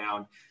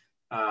meltdown,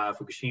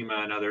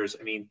 Fukushima and others.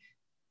 I mean,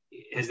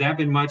 has that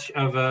been much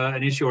of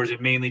an issue, or has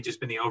it mainly just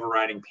been the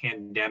overriding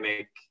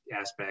pandemic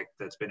aspect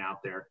that's been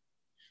out there?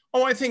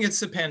 Oh, I think it's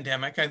the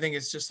pandemic. I think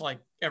it's just like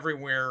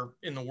everywhere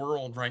in the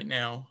world right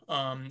now.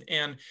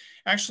 And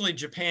actually,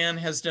 Japan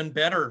has done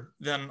better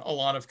than a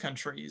lot of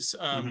countries,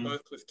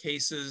 both with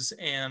cases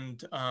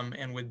and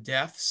with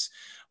deaths.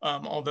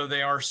 Although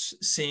they are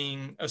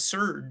seeing a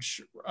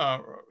surge,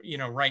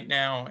 right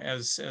now,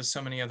 as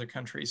so many other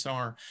countries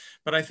are.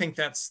 But I think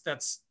that's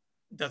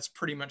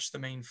pretty much the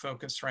main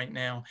focus right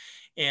now,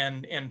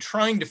 and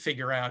trying to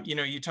figure out.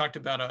 You talked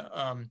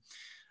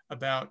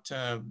about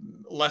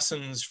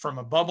lessons from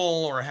a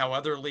bubble or how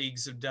other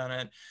leagues have done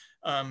it.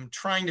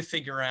 trying to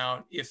figure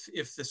out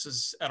if this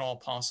is at all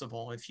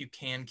possible, if you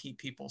can keep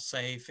people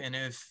safe, and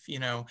if,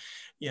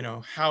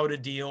 how to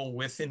deal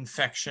with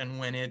infection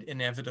when it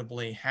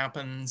inevitably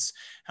happens,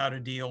 how to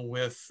deal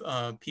with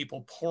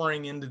people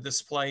pouring into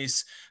this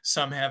place,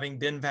 some having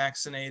been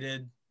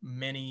vaccinated,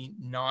 many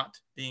not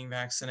being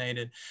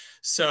vaccinated.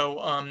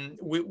 So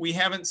we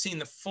haven't seen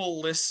the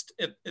full list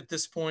at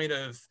this point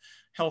of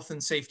health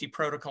and safety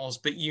protocols,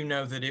 but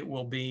that it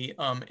will be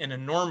an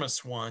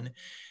enormous one.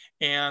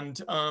 And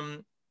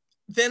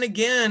then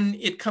again,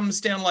 it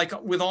comes down, like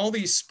with all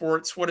these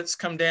sports, what it's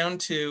come down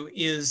to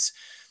is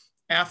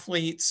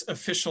athletes,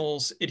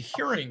 officials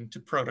adhering to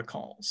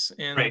protocols.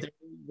 And right.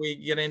 we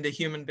get into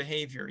human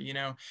behavior,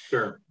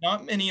 Sure.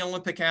 Not many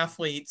Olympic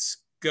athletes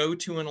go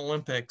to an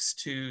Olympics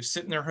to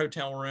sit in their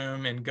hotel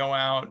room and go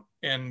out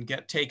and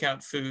get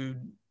takeout food,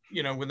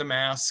 with a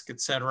mask,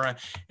 et cetera,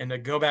 and to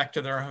go back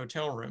to their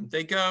hotel room.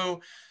 They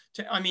go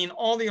to,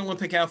 all the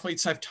Olympic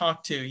athletes I've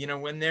talked to,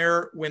 when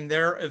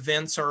their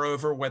events are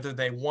over, whether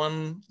they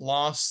won,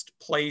 lost,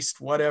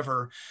 placed,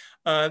 whatever,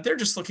 they're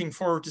just looking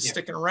forward to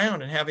sticking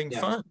around and having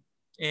fun.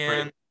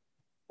 And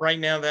right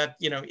now that,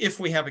 if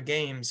we have a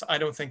games, I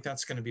don't think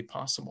that's going to be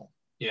possible.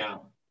 Yeah.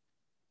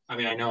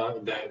 I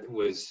know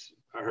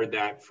I heard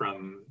that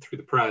through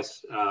the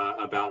press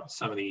about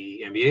some of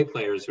the NBA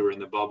players who were in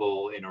the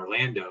bubble in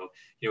Orlando,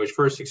 which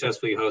first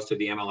successfully hosted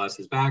the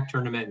MLS's back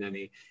tournament and then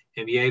the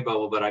NBA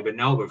bubble. But I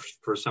know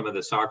for some of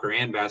the soccer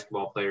and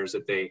basketball players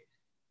that they,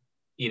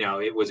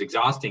 it was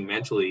exhausting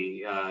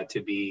mentally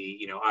to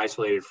be,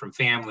 isolated from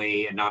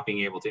family and not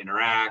being able to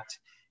interact.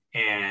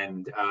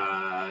 And,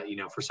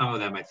 for some of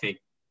them, I think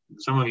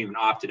some of them even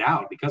opted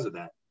out because of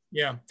that.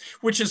 Yeah,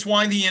 which is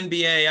why the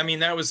NBA,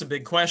 that was a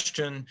big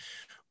question.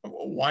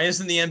 Why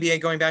isn't the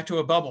NBA going back to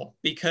a bubble?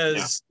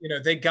 Because,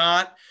 they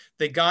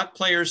got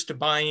players to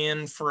buy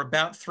in for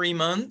about 3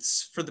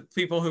 months for the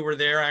people who were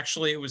there.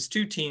 Actually, it was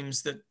 2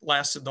 teams that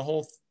lasted the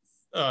whole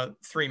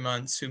 3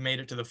 months who made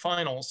it to the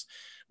finals,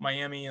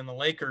 Miami and the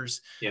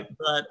Lakers. Yeah.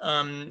 But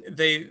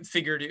they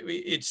figured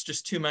it's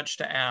just too much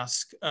to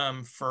ask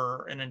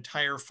for an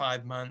entire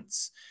 5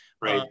 months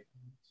right.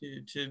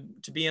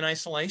 To be in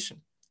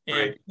isolation. And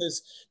right.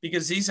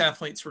 because these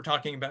athletes were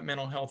talking about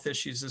mental health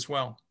issues as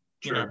well.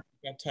 Sure.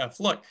 Got tough.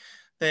 Look,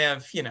 they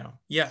have,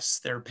 yes,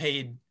 they're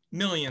paid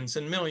millions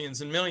and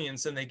millions and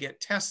millions, and they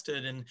get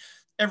tested and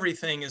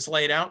everything is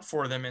laid out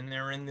for them, and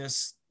they're in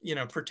this,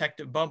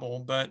 protective bubble,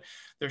 but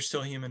they're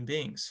still human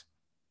beings.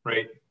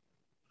 Right.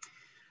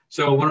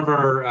 So one of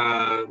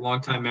our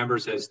longtime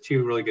members has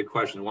 2 really good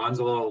questions. One's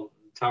a little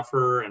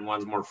tougher and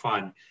one's more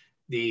fun.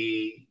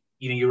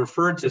 You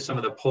referred to some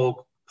of the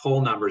poll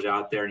numbers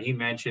out there, and he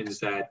mentions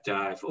that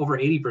if over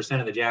 80%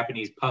 of the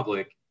Japanese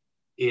public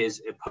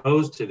is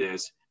opposed to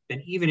this,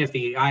 then even if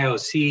the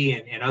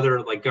IOC and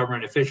other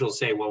government officials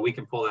say, well, we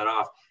can pull that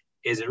off,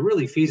 is it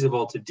really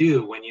feasible to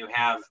do when you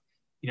have,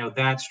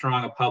 that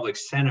strong a public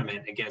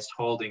sentiment against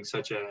holding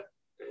such a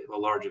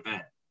large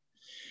event?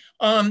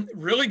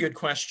 Really good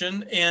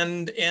question.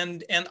 And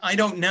I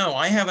don't know.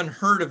 I haven't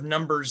heard of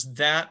numbers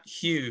that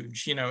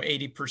huge,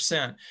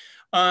 80%.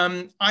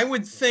 I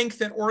would think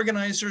that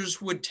organizers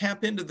would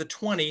tap into the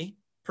 20%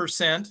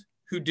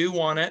 who do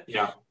want it.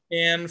 Yeah.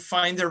 And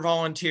find their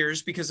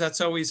volunteers, because that's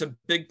always a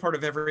big part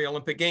of every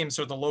Olympic Games,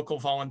 are the local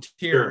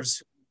volunteers.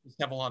 Sure. Who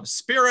have a lot of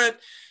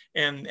spirit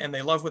and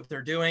they love what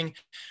they're doing.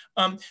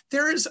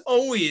 There is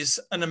always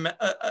an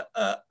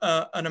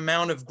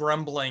amount of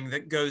grumbling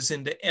that goes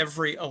into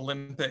every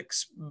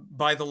Olympics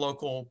by the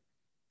local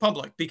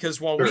public, because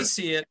while Sure. we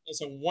see it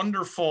as a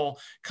wonderful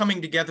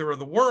coming together of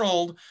the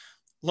world,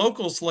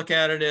 locals look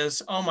at it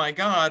as, oh my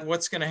God,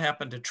 what's going to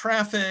happen to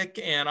traffic?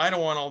 And I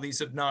don't want all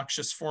these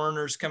obnoxious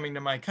foreigners coming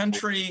to my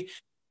country.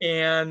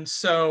 And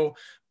so,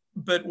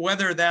 but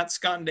whether that's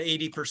gotten to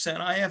 80%,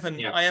 I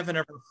haven't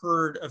ever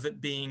heard of it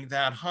being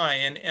that high.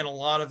 And a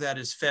lot of that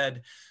is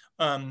fed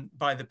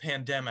by the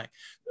pandemic.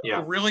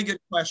 Yeah. A really good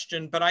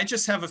question, but I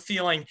just have a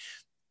feeling,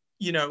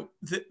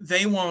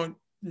 they won't,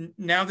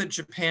 now that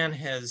Japan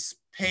has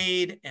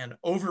paid and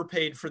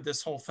overpaid for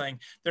this whole thing,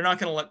 they're not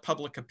going to let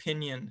public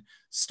opinion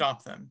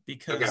stop them,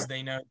 because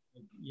they know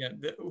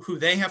who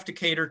they have to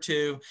cater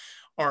to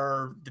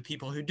are the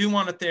people who do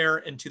want it there,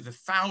 and to the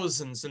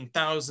thousands and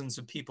thousands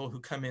of people who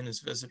come in as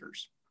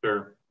visitors.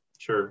 Sure.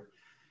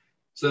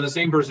 So the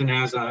same person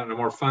has, on a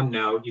more fun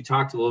note, you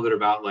talked a little bit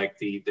about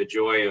the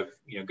joy of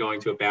going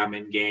to a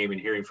badminton game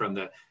and hearing from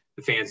the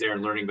fans there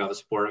and learning about the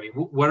sport.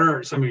 What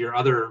are some of your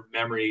other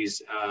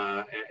memories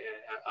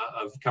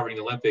of covering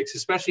the Olympics,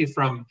 especially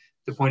from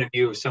the point of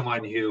view of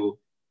someone who,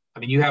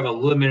 you have a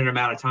limited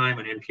amount of time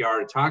on NPR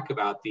to talk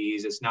about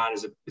these. It's not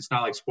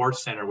like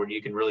Sports Center where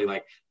you can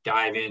really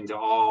dive into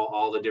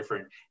all the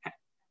different.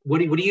 What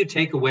do you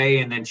take away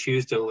and then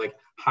choose to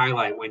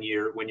highlight when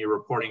you're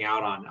reporting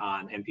out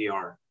on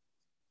NPR?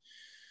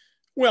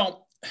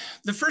 Well,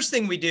 the first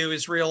thing we do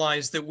is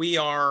realize that we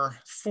are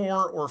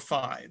 4 or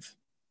 5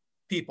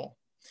 people.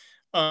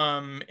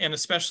 And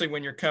especially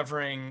when you're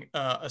covering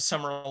a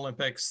Summer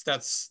Olympics,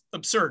 that's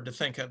absurd to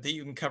think of that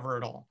you can cover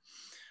it all.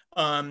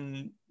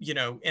 You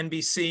know,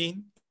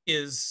 NBC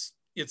is,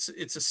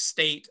 it's a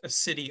state, a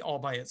city all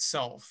by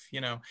itself,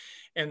 you know,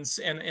 and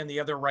the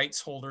other rights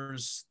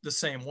holders the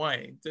same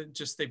way.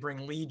 They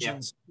bring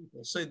legions of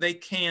people, so they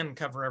can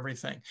cover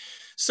everything.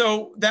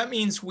 So that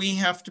means we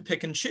have to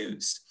pick and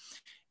choose,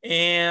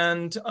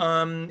 and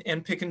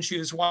pick and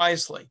choose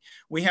wisely.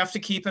 We have to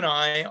keep an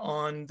eye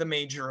on the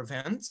major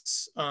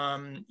events,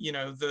 you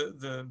know,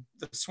 the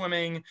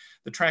swimming,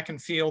 the track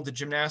and field, the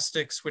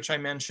gymnastics, which I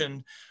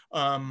mentioned.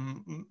 A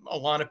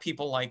lot of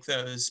people like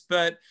those,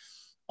 but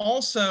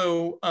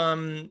also,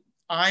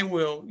 I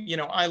will, you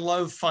know, I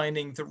love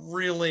finding the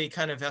really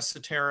kind of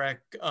esoteric,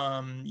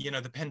 you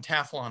know, the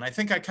pentathlon. I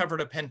think I covered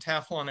a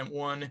pentathlon at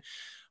one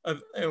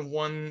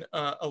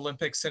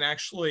Olympics, and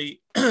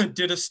actually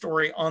did a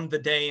story on the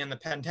day in the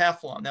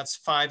pentathlon. That's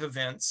 5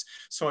 events.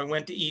 So I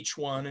went to each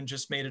one and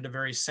just made it a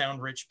very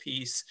sound rich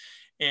piece.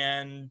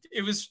 And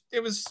it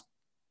was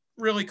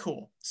really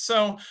cool.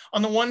 So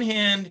on the one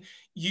hand,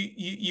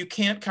 you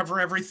can't cover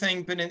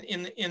everything, but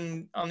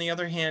on the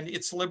other hand,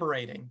 it's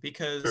liberating,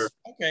 because Sure.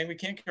 Okay, we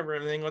can't cover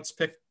everything. Let's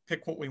pick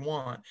what we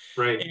want.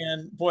 Right.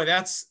 And boy,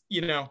 that's,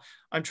 you know,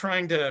 I'm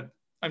trying to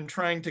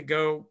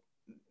go,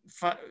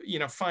 you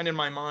know, find in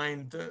my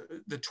mind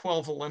the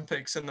 12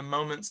 Olympics and the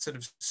moments that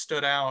have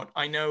stood out.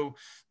 I know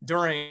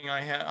during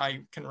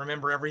I can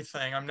remember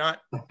everything. I'm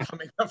not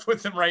coming up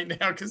with them right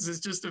now because it's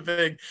just a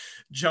big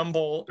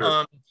jumble.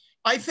 Sure.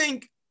 I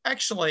think,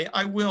 actually,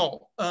 I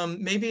will.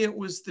 Maybe it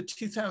was the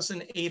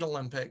 2008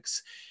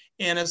 Olympics.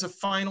 And as a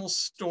final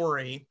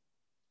story,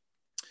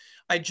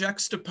 I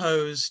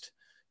juxtaposed,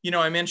 you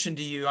know, I mentioned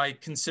to you, I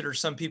consider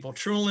some people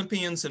true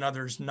Olympians and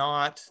others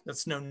not.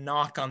 That's no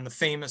knock on the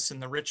famous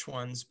and the rich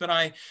ones. But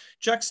I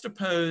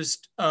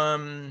juxtaposed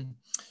the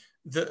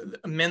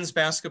men's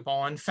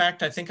basketball. In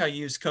fact, I think I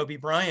used Kobe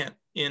Bryant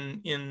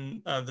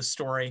in the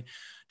story,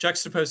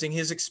 juxtaposing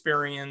his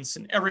experience,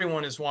 and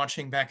everyone is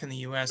watching back in the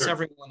US, Sure.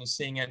 Everyone is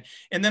seeing it.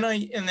 And then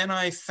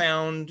I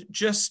found,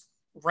 just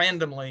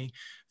randomly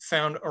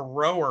found a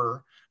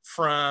rower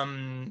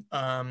from,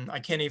 I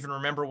can't even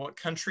remember what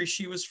country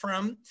she was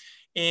from,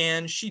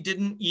 and she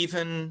didn't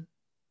even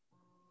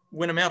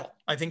win a medal.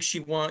 I think she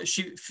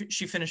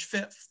finished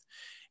 5th.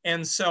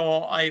 And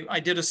so I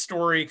did a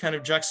story kind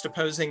of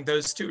juxtaposing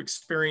those 2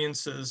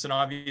 experiences. And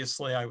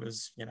obviously I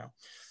was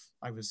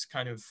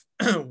kind of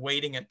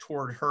weighting it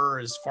toward her,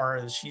 as far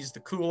as she's the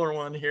cooler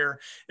one here.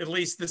 At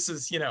least this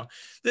is, you know,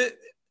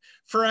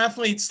 for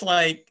athletes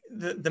like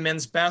the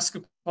men's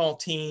basketball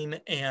team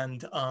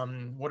and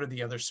what are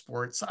the other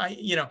sports?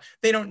 You know,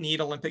 they don't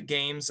need Olympic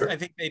Games. Sure. I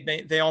think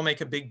they all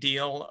make a big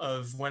deal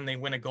of when they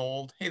win a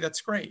gold. Hey,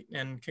 that's great,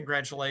 and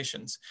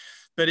congratulations.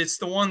 But it's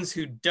the ones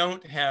who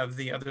don't have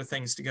the other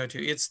things to go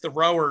to. It's the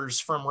rowers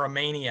from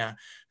Romania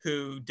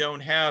who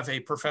don't have a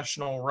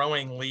professional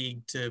rowing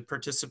league to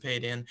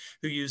participate in,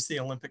 who use the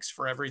Olympics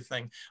for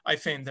everything. I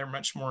find they're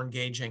much more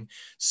engaging.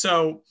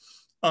 So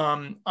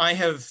I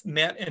have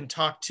met and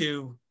talked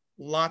to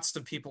lots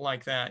of people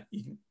like that.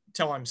 You can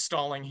tell I'm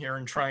stalling here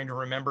and trying to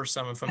remember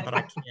some of them, but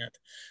I can't.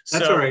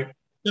 That's all right.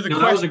 No,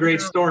 that was a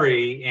great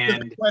story.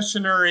 And the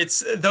questioner,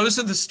 those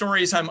are the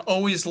stories I'm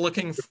always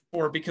looking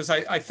for, because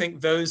I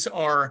think those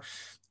are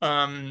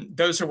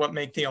what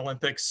make the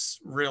Olympics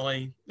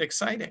really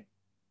exciting.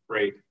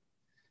 Right.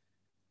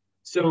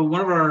 So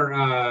one of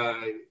our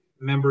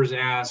members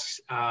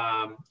asks,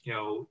 you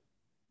know,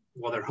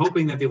 while they're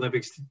hoping that the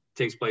Olympics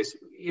takes place,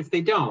 if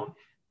they don't,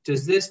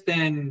 does this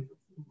then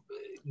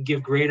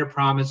give greater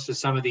promise to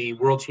some of the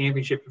World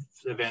Championship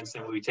events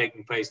that will be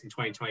taking place in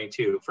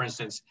 2022? For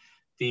instance,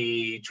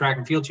 the track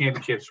and field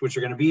championships, which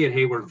are going to be at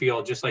Hayward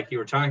Field, just like you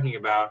were talking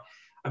about.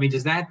 I mean,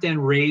 would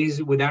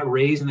that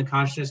raise in the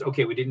consciousness,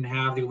 okay, we didn't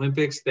have the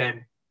Olympics,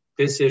 then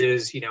this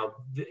is, you know,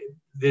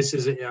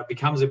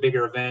 becomes a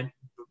bigger event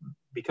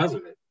because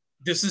of it?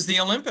 This is the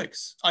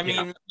Olympics. I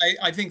mean,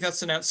 I think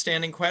that's an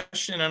outstanding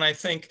question. And I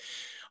think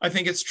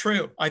it's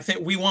true. I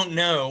think we won't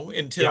know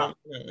until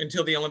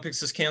the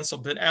Olympics is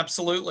canceled, but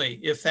absolutely,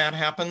 if that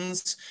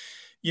happens,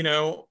 you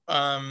know,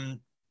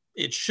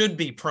 it should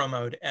be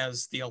promoted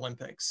as the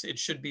Olympics. It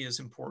should be as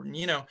important.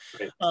 You know,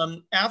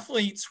 right.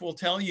 Athletes will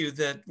tell you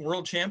that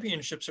world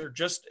championships are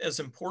just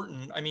as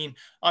important. I mean,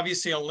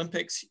 obviously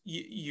Olympics,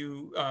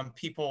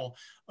 people,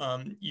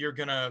 you're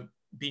going to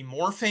be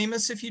more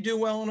famous if you do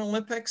well in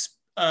Olympics.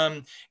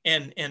 And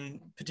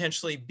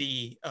potentially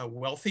be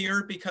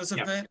wealthier because of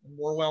it,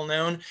 more well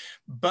known.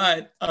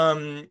 But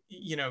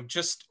you know,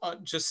 just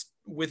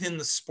within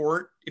the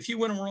sport, if you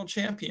win a world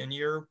champion,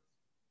 you're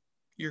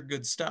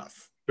good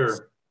stuff.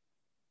 Sure.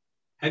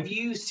 Have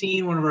you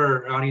seen, one of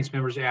our audience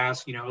members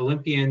ask, you know,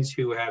 Olympians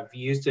who have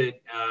used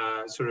it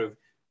sort of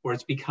where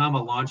it's become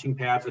a launching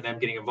pad for them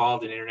getting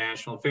involved in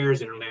international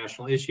affairs,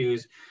 international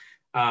issues?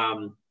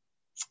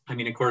 I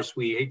mean, of course,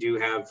 we do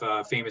have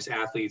famous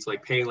athletes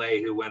like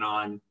Pele, who went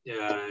on,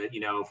 you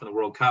know, from the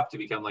World Cup to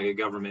become like a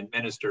government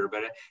minister.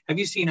 But have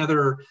you seen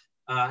other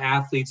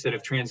athletes that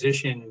have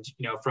transitioned,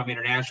 you know, from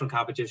international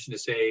competition to,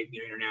 say,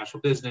 you know,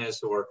 international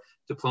business or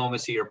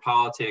diplomacy or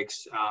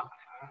politics?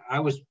 I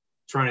was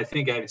trying to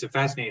think. It's a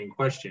fascinating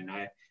question.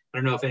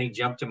 don't know if any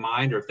jump to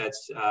mind, or if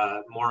that's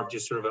more of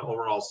just sort of an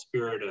overall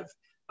spirit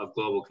of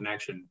global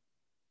connection.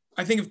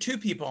 I think of two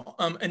people.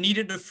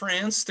 Anita de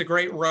France, the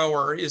great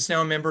rower, is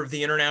now a member of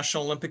the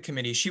International Olympic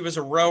Committee. She was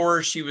a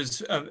rower. She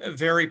was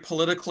very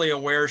politically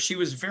aware. She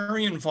was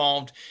very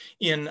involved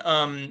in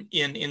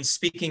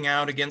speaking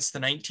out against the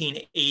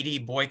 1980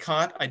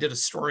 boycott. I did a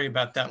story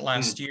about that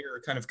last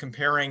year, kind of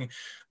comparing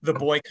the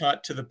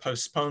boycott to the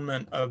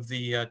postponement of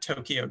the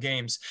Tokyo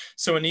Games.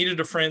 So Anita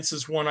de France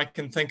is one I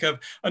can think of.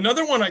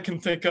 Another one I can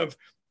think of,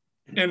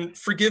 and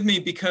forgive me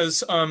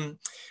because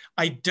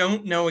I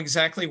don't know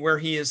exactly where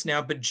he is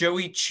now, but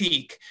Joey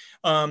Cheek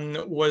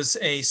was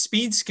a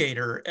speed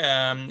skater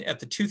at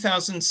the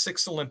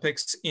 2006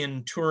 Olympics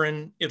in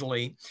Turin,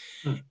 Italy.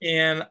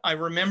 And I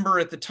remember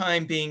at the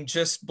time being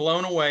just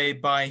blown away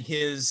by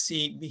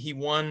he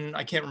won,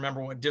 I can't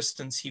remember what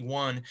distance he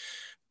won,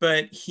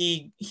 but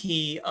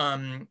he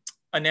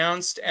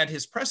announced at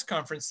his press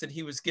conference that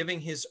he was giving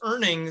his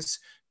earnings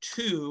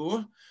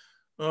to,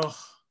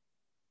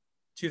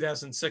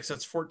 2006,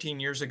 that's 14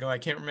 years ago, I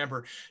can't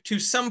remember, to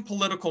some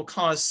political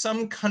cause,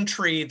 some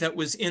country that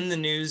was in the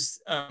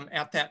news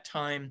at that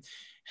time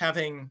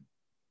having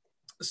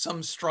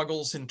some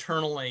struggles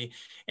internally,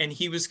 and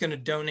he was going to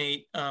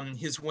donate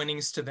his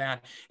winnings to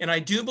that. And I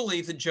do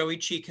believe that Joey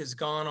Cheek has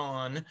gone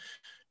on,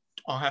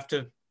 I'll have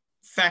to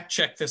fact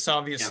check this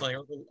obviously,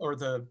 or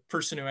the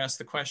person who asked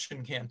the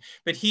question can,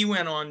 but he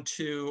went on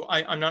to,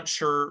 I'm not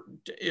sure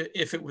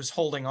if it was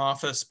holding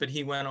office, but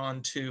he went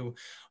on to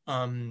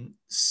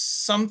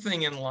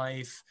something in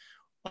life,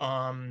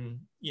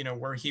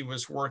 where he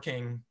was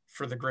working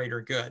for the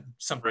greater good,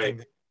 something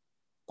that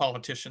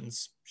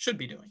politicians should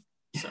be doing.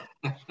 So,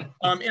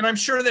 and I'm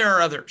sure there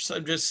are others.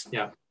 I'm just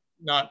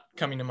not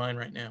coming to mind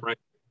right now. Right.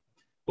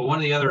 But one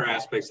of the other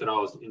aspects that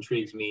always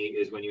intrigues me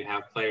is when you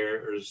have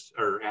players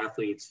or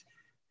athletes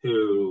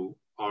who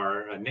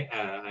are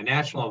a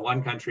national of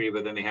one country,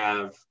 but then they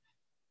have,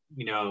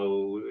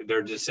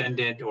 they're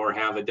descendant or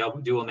have a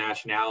dual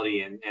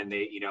nationality, and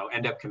they,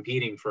 end up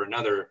competing for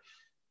another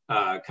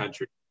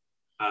country.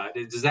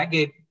 Does that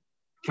get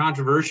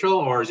controversial,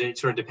 or does it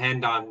sort of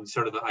depend on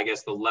sort of,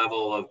 the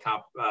level of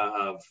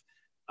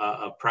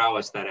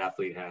prowess that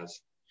athlete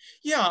has?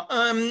 Yeah,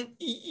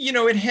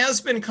 it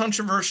has been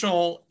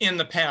controversial in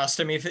the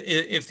past. I mean,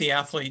 if the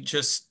athlete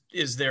just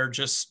is there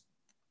just,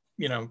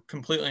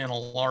 completely on a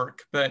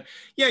lark. But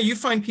yeah, you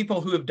find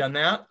people who have done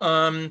that.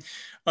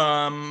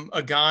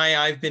 A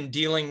guy I've been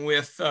dealing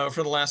with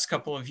for the last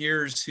couple of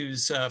years,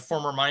 who's a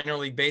former minor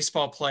league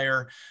baseball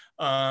player,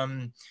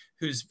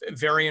 who's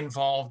very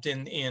involved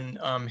in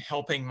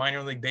helping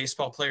minor league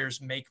baseball players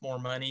make more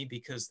money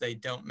because they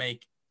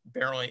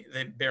barely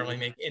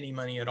make any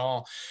money at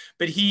all.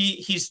 But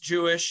he's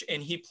Jewish,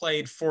 and he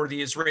played for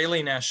the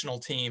Israeli national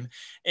team,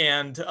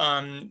 and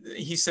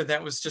he said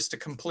that was just a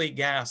complete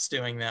gas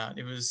doing that.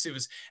 It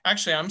was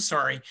actually, I'm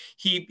sorry,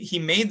 he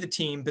made the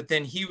team, but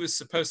then he was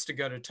supposed to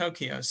go to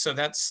Tokyo, so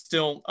that's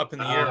still up in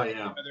the air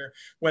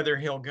whether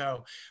he'll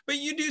go. But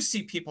you do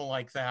see people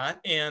like that,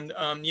 and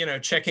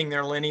checking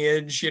their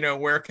lineage,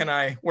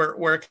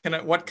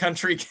 what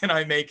country can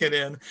I make it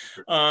in?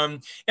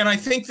 And I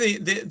think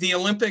the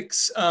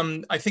Olympics,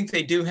 I think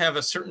they do have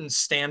a certain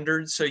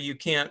standard, so you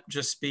can't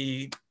just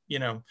be,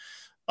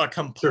 a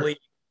complete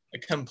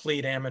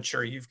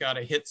amateur. You've got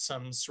to hit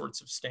some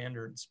sorts of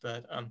standards.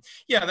 But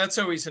that's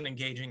always an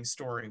engaging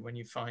story when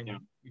you find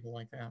people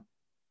like that.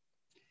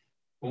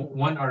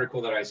 One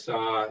article that I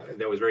saw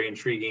that was very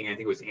intriguing, I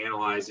think, was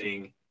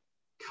analyzing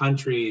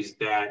countries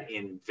that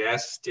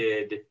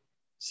invested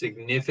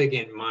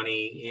significant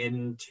money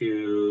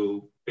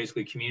into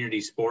basically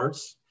community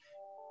sports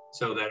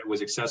so that it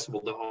was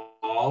accessible to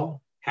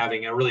all,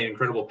 having a really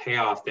incredible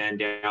payoff then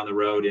down the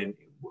road. And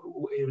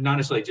not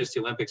necessarily just the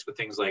Olympics, but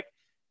things like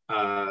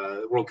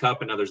World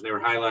Cup and others. And they were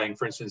highlighting,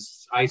 for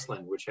instance,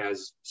 Iceland, which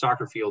has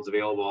soccer fields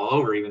available all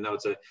over, even though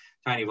it's a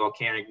tiny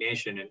volcanic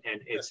nation.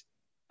 And it's,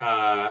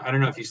 I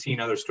don't know if you've seen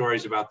other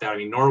stories about that. I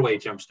mean, Norway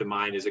jumps to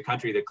mind as a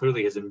country that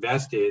clearly has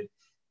invested,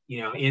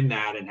 in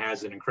that and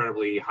has an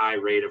incredibly high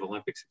rate of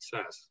Olympic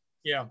success.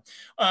 Yeah.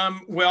 I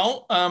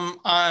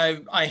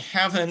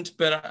haven't,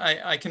 but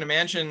I can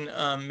imagine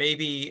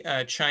maybe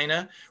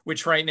China,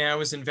 which right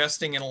now is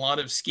investing in a lot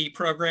of ski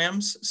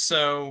programs.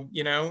 So,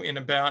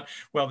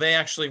 they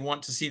actually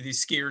want to see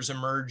these skiers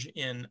emerge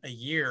in a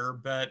year,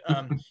 but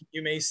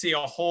you may see a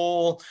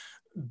whole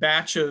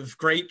batch of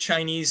great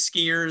Chinese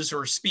skiers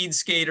or speed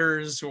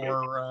skaters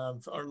or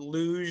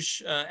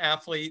luge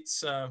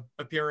athletes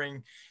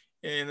appearing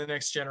in the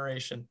next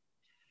generation.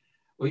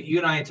 Well, you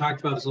and I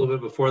talked about this a little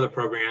bit before the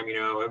program.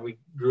 We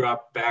grew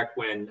up back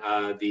when a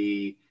lot of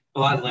the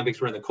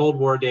Olympics were in the Cold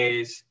War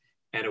days,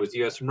 and it was the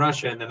U.S. and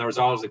Russia. And then there was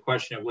always the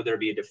question of would there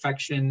be a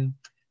defection,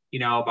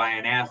 by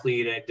an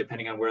athlete,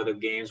 depending on where the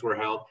games were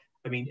held.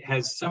 I mean,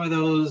 has some of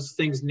those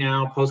things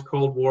now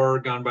post-Cold War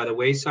gone by the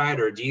wayside,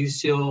 or do you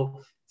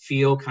still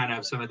feel kind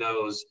of some of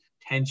those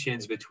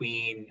tensions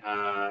between,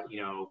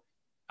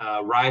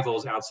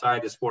 rivals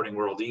outside the sporting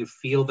world? Do you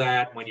feel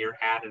that when you're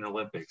at an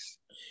Olympics?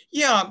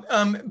 Yeah,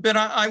 but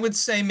I would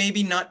say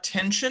maybe not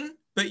tension,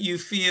 but you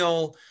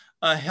feel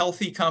a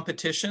healthy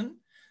competition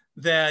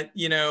that,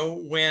 you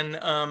know, when,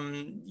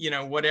 you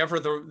know, whatever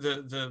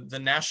the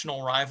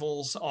national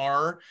rivals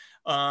are,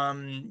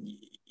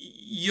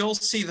 you'll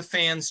see the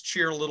fans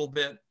cheer a little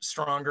bit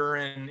stronger,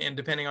 and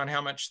depending on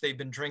how much they've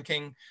been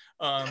drinking,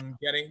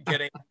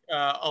 getting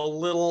a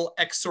little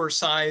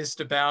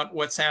exorcised about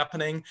what's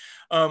happening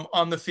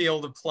on the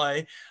field of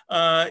play.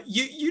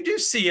 You do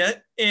see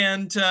it.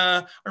 And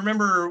I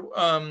remember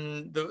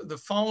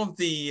the fall of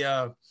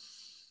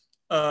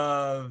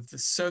the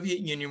Soviet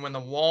Union when the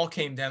wall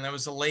came down. That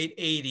was the late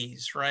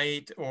 80s,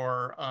 right?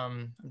 Or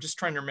I'm just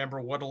trying to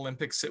remember what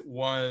Olympics it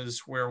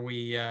was where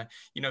we,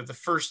 you know, the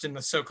first in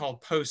the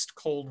so-called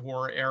post-Cold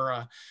War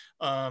era.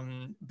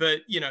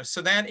 But, you know,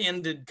 so that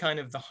ended kind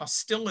of the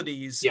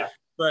hostilities. Yeah.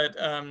 But,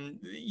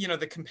 you know,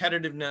 the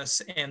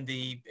competitiveness and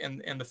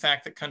the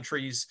fact that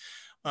countries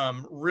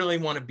really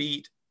want to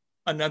beat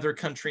another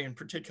country in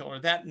particular,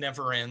 that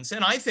never ends.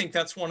 And I think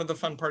that's one of the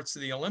fun parts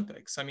of the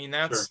Olympics. I mean,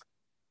 that's, sure.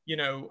 You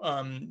know,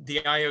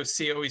 the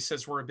IOC always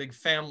says we're a big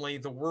family.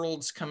 The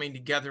world's coming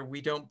together.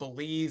 We don't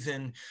believe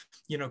in,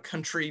 you know,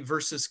 country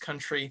versus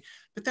country,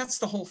 but that's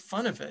the whole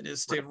fun of it,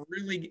 is to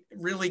really,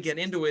 really get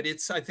into it.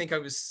 It's, I think I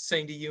was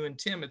saying to you and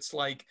Tim, it's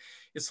like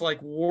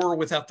war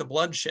without the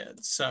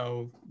bloodshed.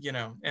 So, you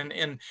know,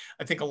 and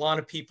I think a lot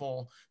of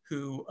people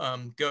who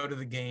go to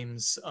the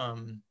games,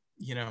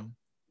 you know,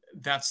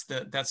 that's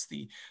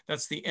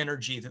the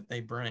energy that they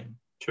bring.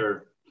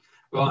 Sure.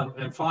 Well,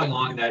 and following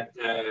along that,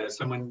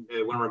 one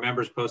of our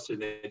members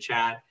posted in the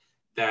chat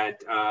that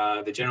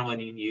the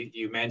gentleman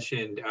you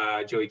mentioned,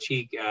 Joey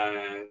Cheek,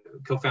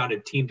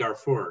 co-founded Team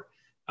Darfur,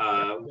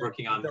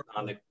 working on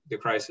the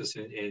crisis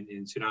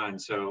in Sudan.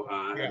 So,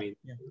 I mean,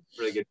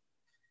 really good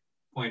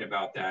point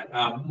about that.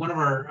 One of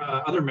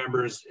our other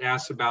members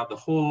asked about the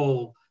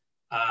whole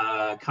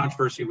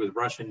controversy with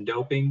Russian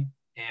doping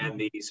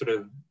and the sort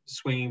of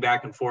swinging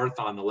back and forth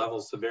on the level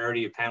of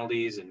severity of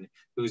penalties and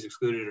who's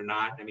excluded or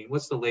not. I mean,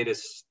 what's the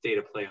latest state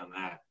of play on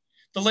that?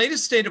 The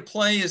latest state of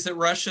play is that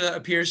Russia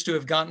appears to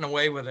have gotten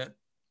away with it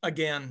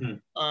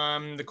again.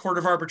 The Court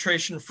of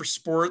Arbitration for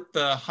Sport,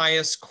 the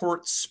highest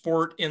court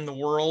sport in the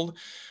world,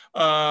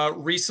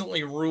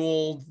 recently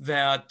ruled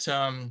that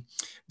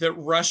that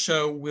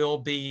Russia will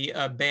be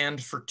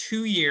banned for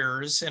 2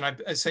 years, and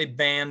I say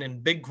banned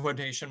in big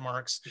quotation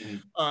marks,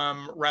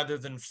 rather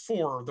than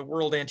 4. The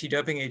World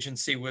Anti-Doping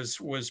Agency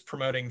was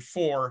promoting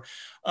 4.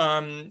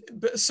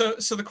 So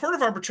the Court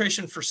of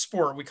Arbitration for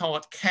Sport, we call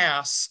it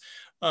CAS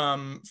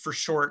for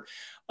short.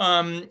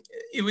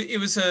 It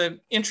was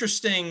an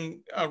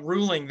interesting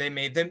ruling they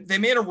made. They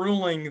made a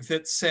ruling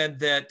that said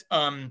that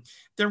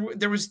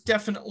there was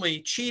definitely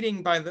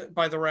cheating by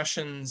the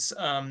Russians.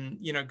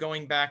 You know,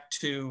 going back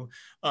to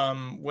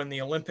when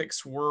the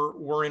Olympics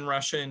were in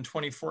Russia in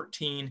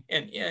 2014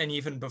 and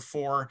even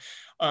before,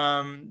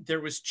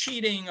 there was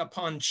cheating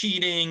upon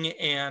cheating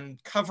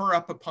and cover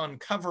up upon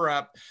cover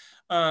up.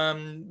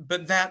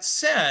 But that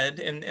said,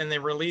 and they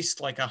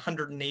released like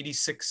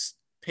 186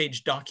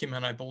 page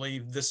document, I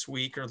believe, this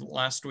week or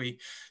last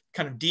week,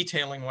 kind of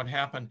detailing what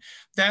happened.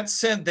 That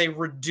said, they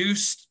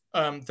reduced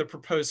the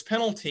proposed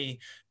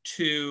penalty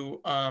to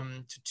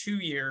 2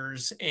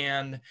 years,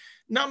 and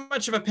not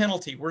much of a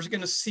penalty. We're going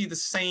to see the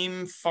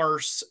same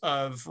farce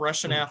of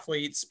Russian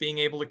athletes being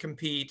able to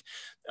compete,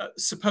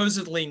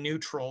 supposedly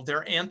neutral.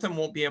 Their anthem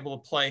won't be able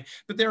to play,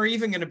 but they're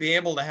even going to be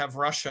able to have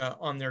Russia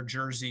on their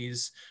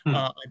jerseys,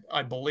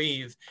 I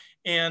believe.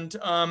 And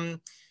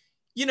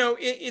you know,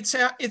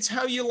 it's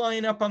how you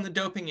line up on the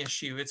doping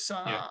issue. It's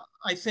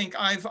I think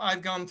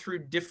I've gone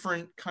through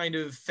different kind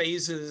of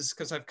phases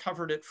because I've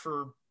covered it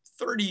for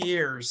 30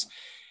 years,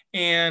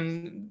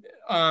 and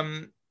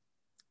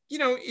you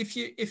know,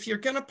 if you're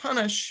gonna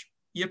punish,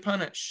 you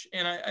punish.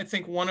 And I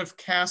think one of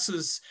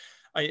Cass's,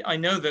 I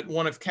know that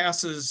one of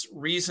Cass's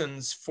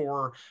reasons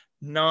for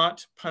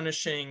not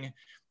punishing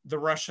the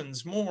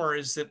Russians more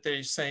is that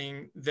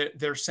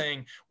they're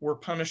saying we're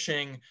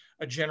punishing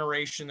a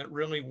generation that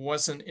really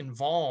wasn't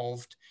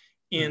involved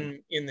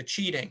in the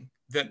cheating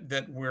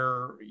that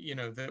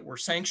we're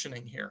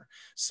sanctioning here.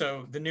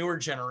 So the newer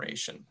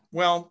generation.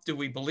 Well, do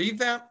we believe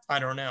that? I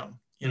don't know.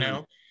 You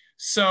know,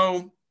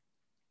 so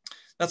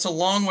that's a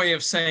long way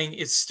of saying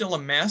it's still a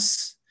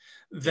mess.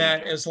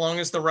 That as long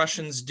as the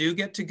Russians do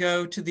get to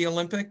go to the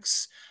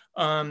Olympics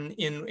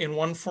in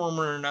one form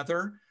or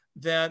another,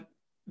 that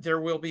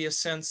there will be a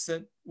sense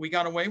that we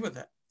got away with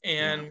it.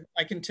 And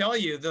I can tell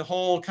you the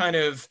whole kind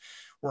of,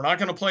 we're not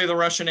going to play the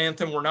Russian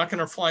anthem, we're not going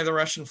to fly the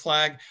Russian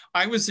flag.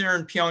 I was there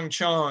in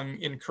Pyeongchang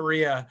in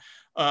Korea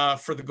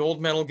for the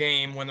gold medal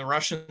game when the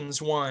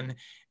Russians won.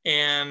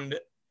 And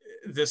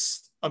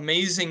this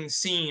amazing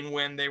scene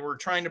when they were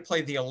trying to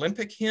play the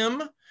Olympic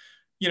hymn,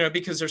 you know,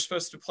 because they're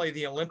supposed to play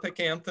the Olympic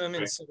anthem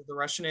instead of the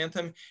Russian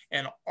anthem.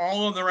 And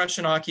all of the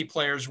Russian hockey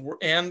players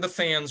and the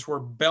fans were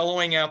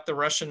bellowing out the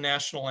Russian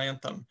national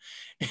anthem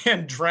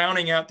and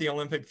drowning out the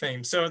Olympic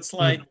theme. So it's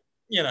like,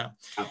 you know,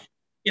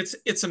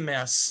 It's a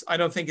mess. I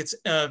don't think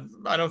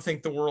I don't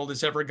think the world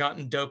has ever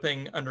gotten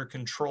doping under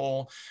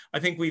control. I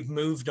think we've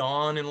moved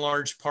on in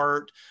large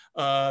part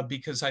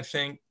because I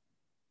think,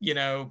 you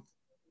know,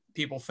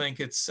 people think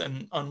it's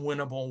an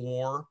unwinnable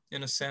war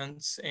in a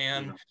sense.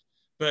 And,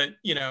 but,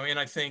 you know, and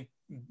I think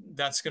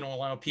that's going to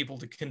allow people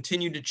to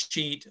continue to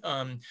cheat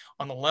on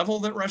the level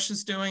that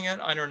Russia's doing it.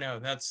 I don't know.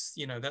 That's,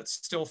 you know, that's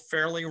still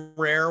fairly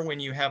rare when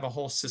you have a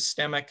whole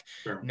systemic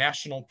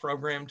national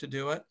program to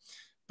do it.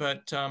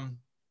 But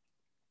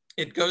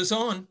it goes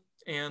on,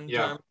 and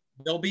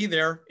they'll be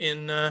there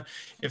in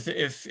if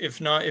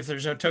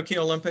there's no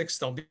Tokyo Olympics,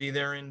 they'll be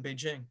there in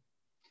Beijing.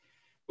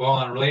 Well,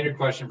 a related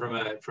question from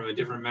a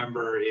different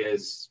member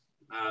is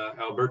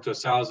Alberto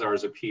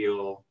Salazar's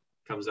appeal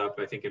comes up,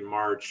 I think, in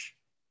March,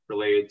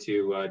 related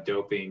to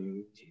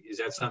doping. Is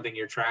that something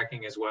you're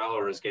tracking as well,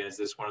 or is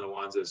this one of the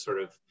ones that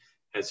sort of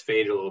has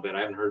faded a little bit?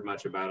 I haven't heard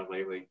much about it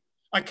lately.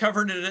 I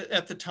covered it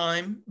at the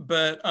time,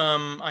 but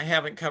I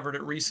haven't covered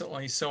it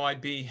recently, so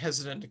I'd be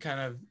hesitant to kind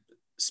of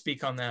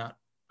speak on that.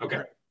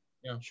 Okay.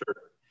 Yeah, sure.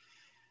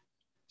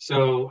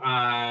 So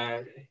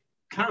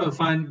kind of a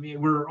fun,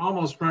 we're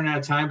almost running out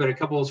of time, but a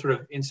couple of sort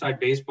of inside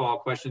baseball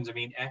questions. I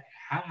mean,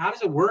 how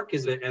does it work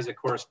as a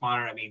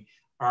correspondent? I mean,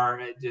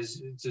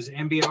 does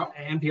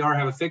NPR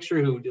have a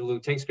fixture who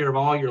takes care of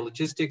all your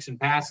logistics and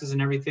passes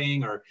and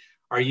everything? Or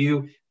are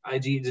you,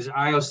 does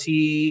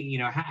IOC, you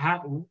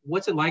know,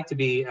 what's it like to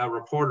be a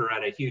reporter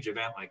at a huge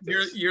event like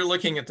this? You're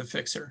looking at the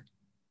fixer.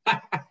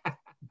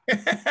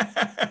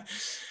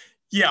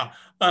 Yeah.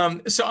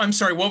 So I'm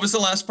sorry, what was the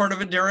last part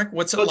of it, Derrick?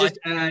 What's it like?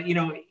 Just, you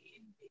know,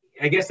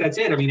 I guess that's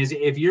it. I mean, is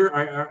if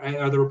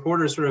are the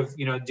reporters sort of,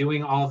 you know,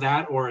 doing all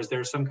that, or is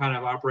there some kind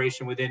of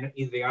operation within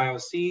either the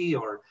IOC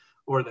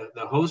or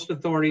the host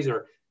authorities,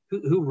 or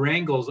who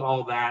wrangles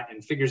all that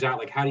and figures out,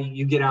 like, how do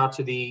you get out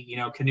to the, you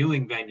know,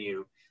 canoeing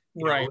venue?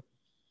 Right.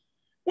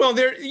 Well,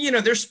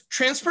 there's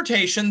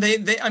transportation.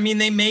 I mean,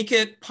 they make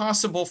it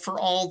possible for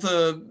all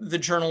the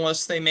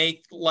journalists. They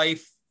make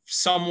life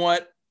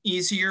somewhat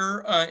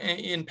easier.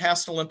 In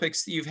past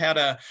Olympics, you've had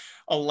a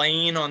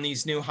lane on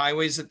these new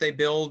highways that they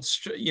build,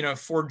 you know,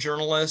 for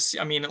journalists.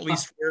 I mean, at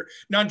least we're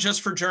not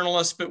just for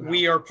journalists, but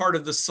we are part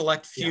of the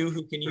select few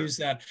who can use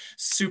that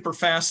super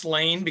fast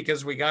lane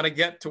because we got to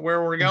get to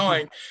where we're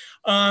going.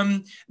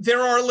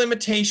 There are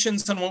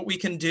limitations on what we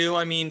can do.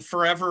 I mean,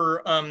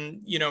 forever,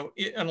 you know,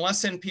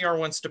 unless NPR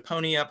wants to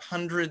pony up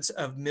hundreds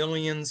of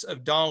millions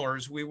of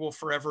dollars, we will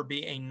forever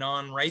be a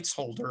non-rights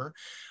holder,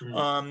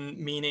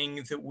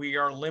 meaning that we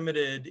are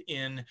limited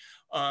in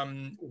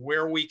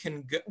where we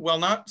can go. Well,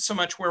 not so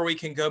much where we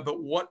can go, but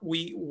what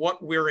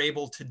we're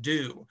able to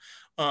do.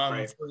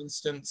 For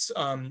instance,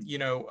 you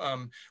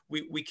know,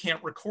 we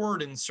can't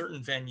record in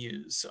certain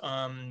venues.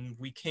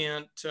 We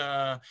can't,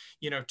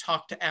 you know,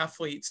 talk to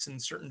athletes in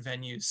certain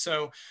venues.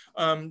 So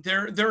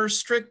there are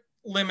strict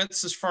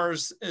limits as far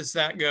as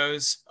that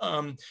goes.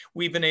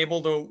 We've been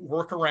able to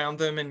work around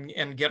them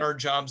and get our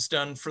jobs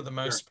done for the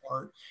most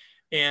part.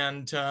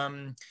 And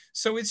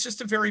so it's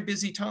just a very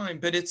busy time,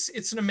 but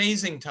it's an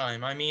amazing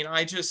time. I mean,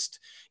 it's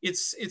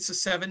a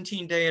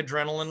 17-day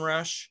adrenaline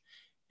rush.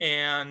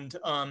 And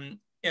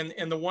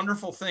the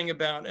wonderful thing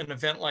about an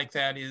event like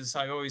that is,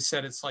 I always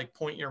said, it's like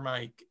point your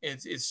mic.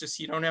 It's just,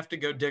 you don't have to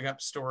go dig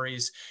up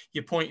stories.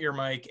 You point your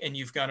mic and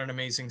you've got an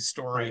amazing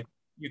story. Right.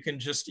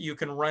 You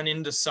can run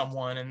into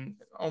someone and,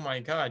 oh my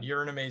God,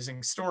 you're an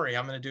amazing story.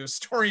 I'm going to do a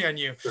story on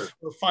you. Sure.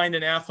 Or find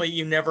an athlete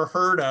you never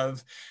heard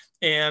of.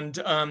 And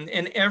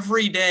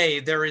every day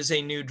there is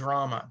a new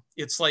drama.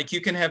 It's like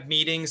you can have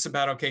meetings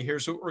about, okay,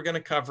 here's what we're going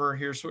to cover.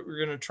 Here's what we're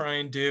going to try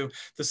and do.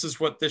 This is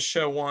what this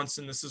show wants,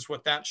 and this is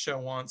what that show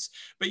wants.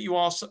 But you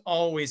also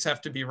always have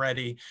to be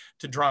ready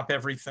to drop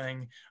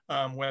everything,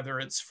 whether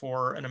it's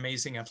for an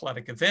amazing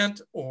athletic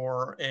event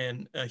or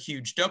a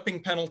huge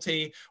doping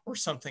penalty or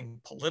something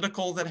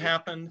political that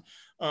happened.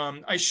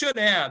 I should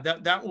add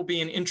that will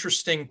be an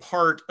interesting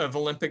part of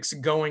Olympics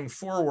going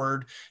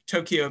forward,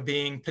 Tokyo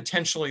being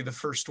potentially the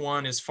first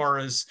one as far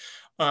as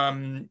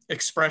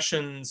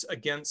expressions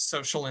against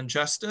social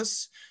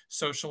injustice,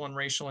 social and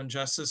racial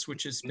injustice,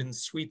 which has been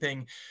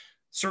sweeping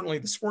certainly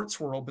the sports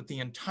world, but the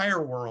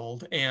entire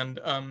world. And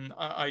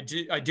I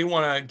do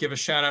want to give a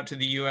shout out to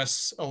the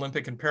U.S.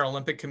 Olympic and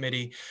Paralympic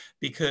Committee,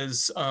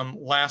 because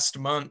last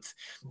month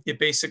it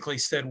basically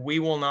said, we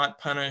will not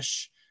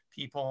punish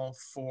people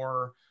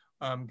for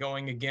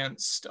going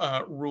against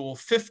Rule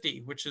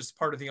 50, which is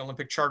part of the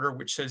Olympic Charter,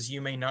 which says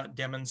you may not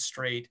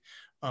demonstrate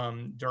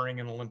during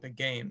an Olympic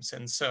Games.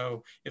 And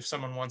so if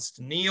someone wants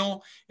to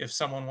kneel, if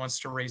someone wants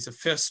to raise a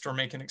fist or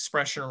make an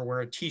expression or wear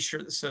a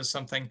t-shirt that says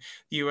something,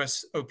 the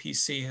US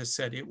OPC has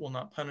said it will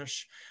not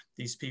punish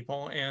these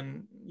people,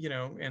 and, you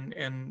know,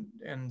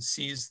 and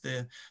sees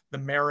the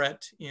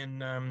merit in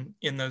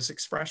those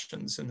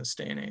expressions in this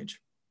day and age.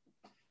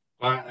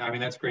 Well, I mean,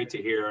 that's great to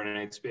hear. And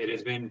it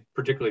has been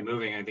particularly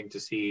moving, I think, to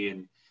see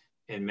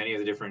in many of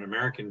the different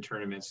American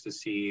tournaments, to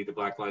see the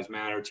Black Lives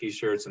Matter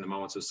t-shirts and the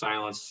moments of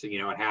silence, you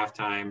know, at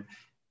halftime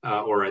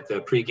or at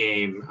the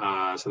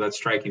pregame. So that's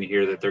striking to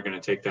hear that they're going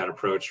to take that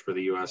approach for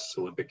the U.S.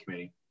 Olympic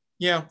Committee.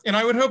 Yeah, and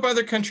I would hope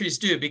other countries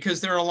do,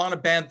 because there are a lot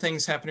of bad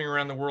things happening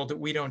around the world that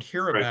we don't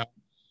hear about.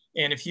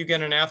 And if you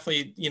get an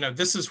athlete, you know,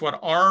 this is what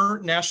our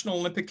National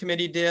Olympic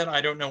Committee did.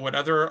 I don't know what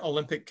other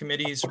Olympic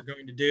committees are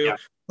going to do. Yeah.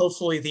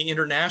 Hopefully the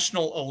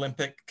International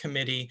Olympic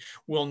Committee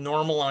will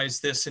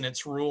normalize this in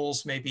its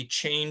rules, maybe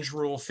change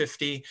Rule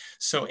 50.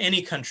 So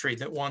any country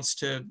that wants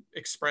to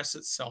express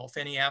itself,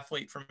 any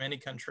athlete from any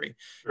country,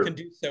 Sure, can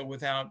do so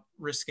without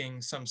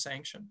risking some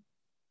sanction.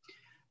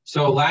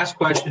 So last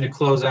question to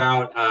close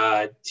out,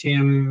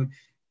 Tim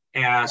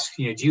asks,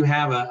 you know, do you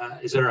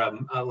have is there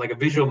like a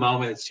visual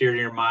moment that's seared in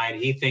your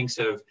mind? He thinks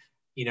of,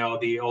 you know,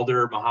 the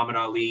older Muhammad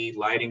Ali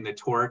lighting the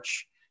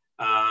torch.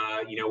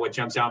 You know, what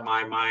jumps out in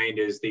my mind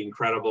is the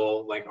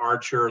incredible, like,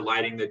 Archer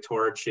lighting the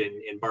torch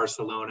in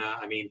Barcelona.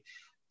 I mean,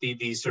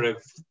 these sort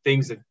of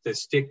things that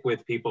stick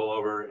with people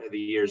over the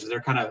years. Is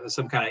there kind of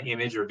some kind of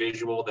image or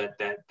visual that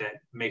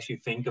makes you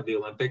think of the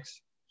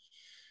Olympics?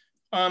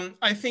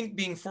 I think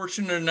being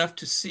fortunate enough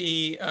to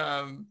see,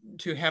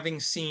 to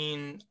having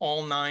seen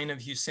all 9 of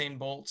Usain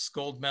Bolt's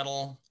gold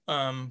medal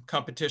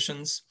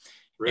competitions,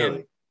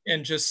 Really?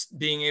 and just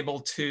being able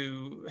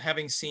to,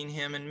 having seen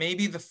him, and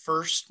maybe the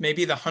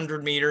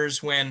 100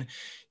 meters, when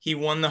he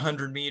won the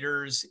 100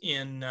 meters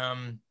in,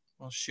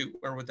 well, shoot,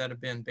 where would that have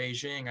been?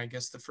 Beijing, I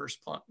guess, the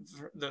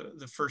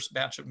first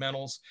batch of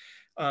medals.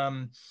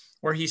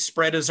 Where he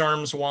spread his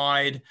arms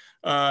wide,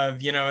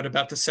 you know, at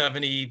about the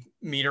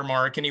 70-meter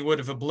mark, and he would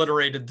have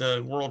obliterated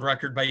the world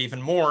record by even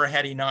more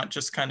had he not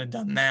just kind of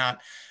done that.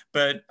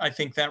 But I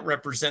think that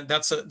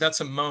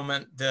that's a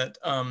moment that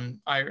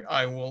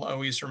I will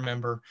always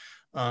remember.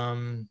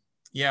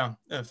 Yeah,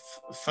 a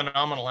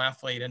phenomenal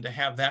athlete, and to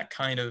have that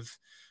kind of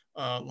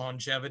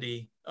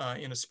longevity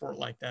in a sport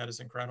like that is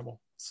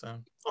incredible. So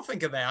I'll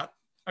think of that.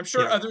 I'm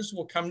sure others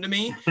will come to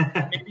me.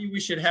 Maybe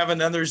we should have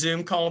another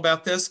Zoom call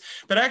about this.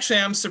 But actually,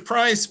 I'm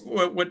surprised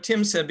what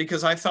Tim said,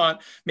 because I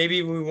thought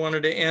maybe we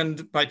wanted to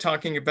end by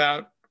talking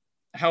about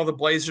how the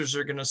Blazers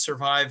are going to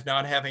survive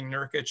not having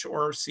Nurkic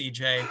or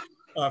CJ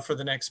for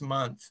the next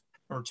month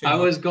or 2 I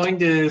months. was going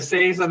to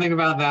say something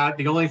about that.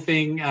 The only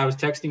thing I was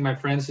texting my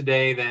friends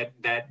today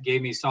that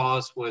gave me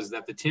solace was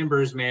that the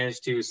Timbers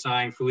managed to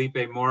sign Felipe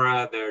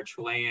Mora, their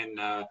Chilean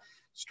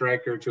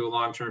striker, to a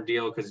long-term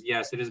deal, because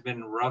yes, it has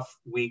been a rough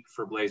week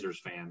for Blazers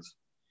fans.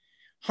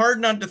 Hard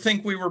not to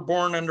think we were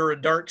born under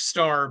a dark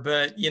star,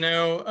 but you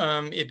know,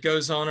 it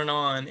goes on.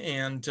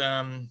 And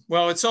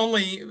well, it's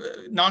only,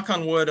 knock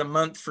on wood, a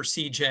month for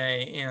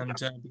CJ, and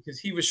because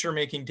he was sure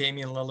making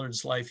Damian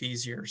Lillard's life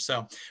easier.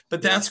 So,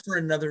 but that's for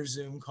another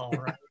Zoom call,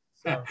 right?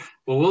 So.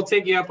 Well, we'll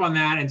take you up on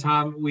that. And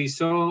Tom, we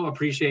so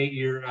appreciate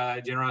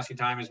your generosity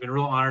time. It's been a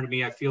real honor to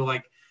me. I feel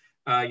like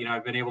you know,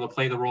 I've been able to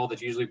play the role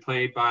that's usually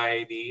played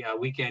by the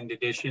weekend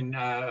edition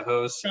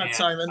host.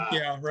 Simon,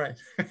 yeah, right.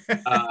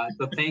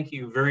 So thank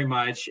you very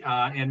much.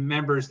 And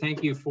members,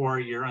 thank you for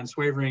your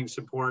unswavering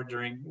support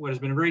during what has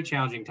been a very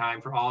challenging time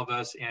for all of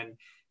us.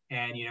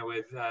 And you know,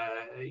 with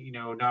you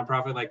know,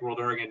 nonprofit like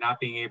WorldOregon not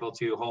being able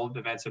to hold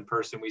events in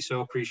person, we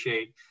so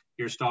appreciate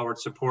your stalwart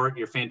support,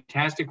 your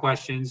fantastic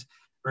questions.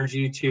 Urge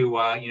you to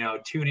you know,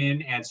 tune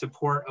in and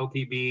support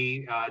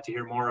OPB to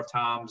hear more of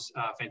Tom's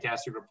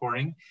fantastic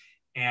reporting.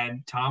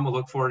 And Tom, we'll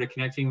look forward to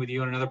connecting with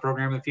you on another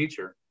program in the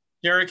future.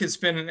 Derrick, it's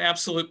been an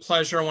absolute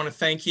pleasure. I want to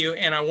thank you.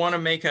 And I want to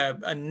make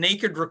a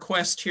naked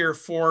request here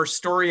for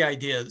story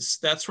ideas.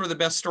 That's where the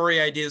best story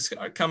ideas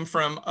come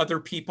from, other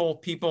people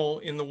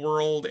in the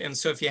world. And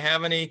so if you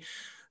have any,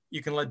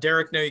 you can let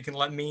Derrick know, you can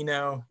let me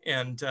know.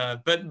 And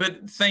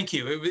but thank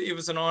you. It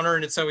was an honor,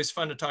 and it's always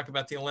fun to talk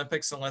about the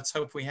Olympics, and let's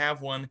hope we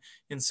have one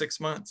in 6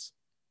 months.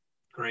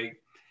 Great.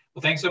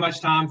 Well, thanks so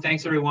much, Tom.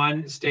 Thanks,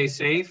 everyone. Stay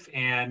safe,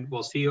 and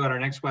we'll see you at our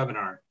next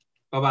webinar.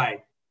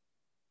 Bye-bye.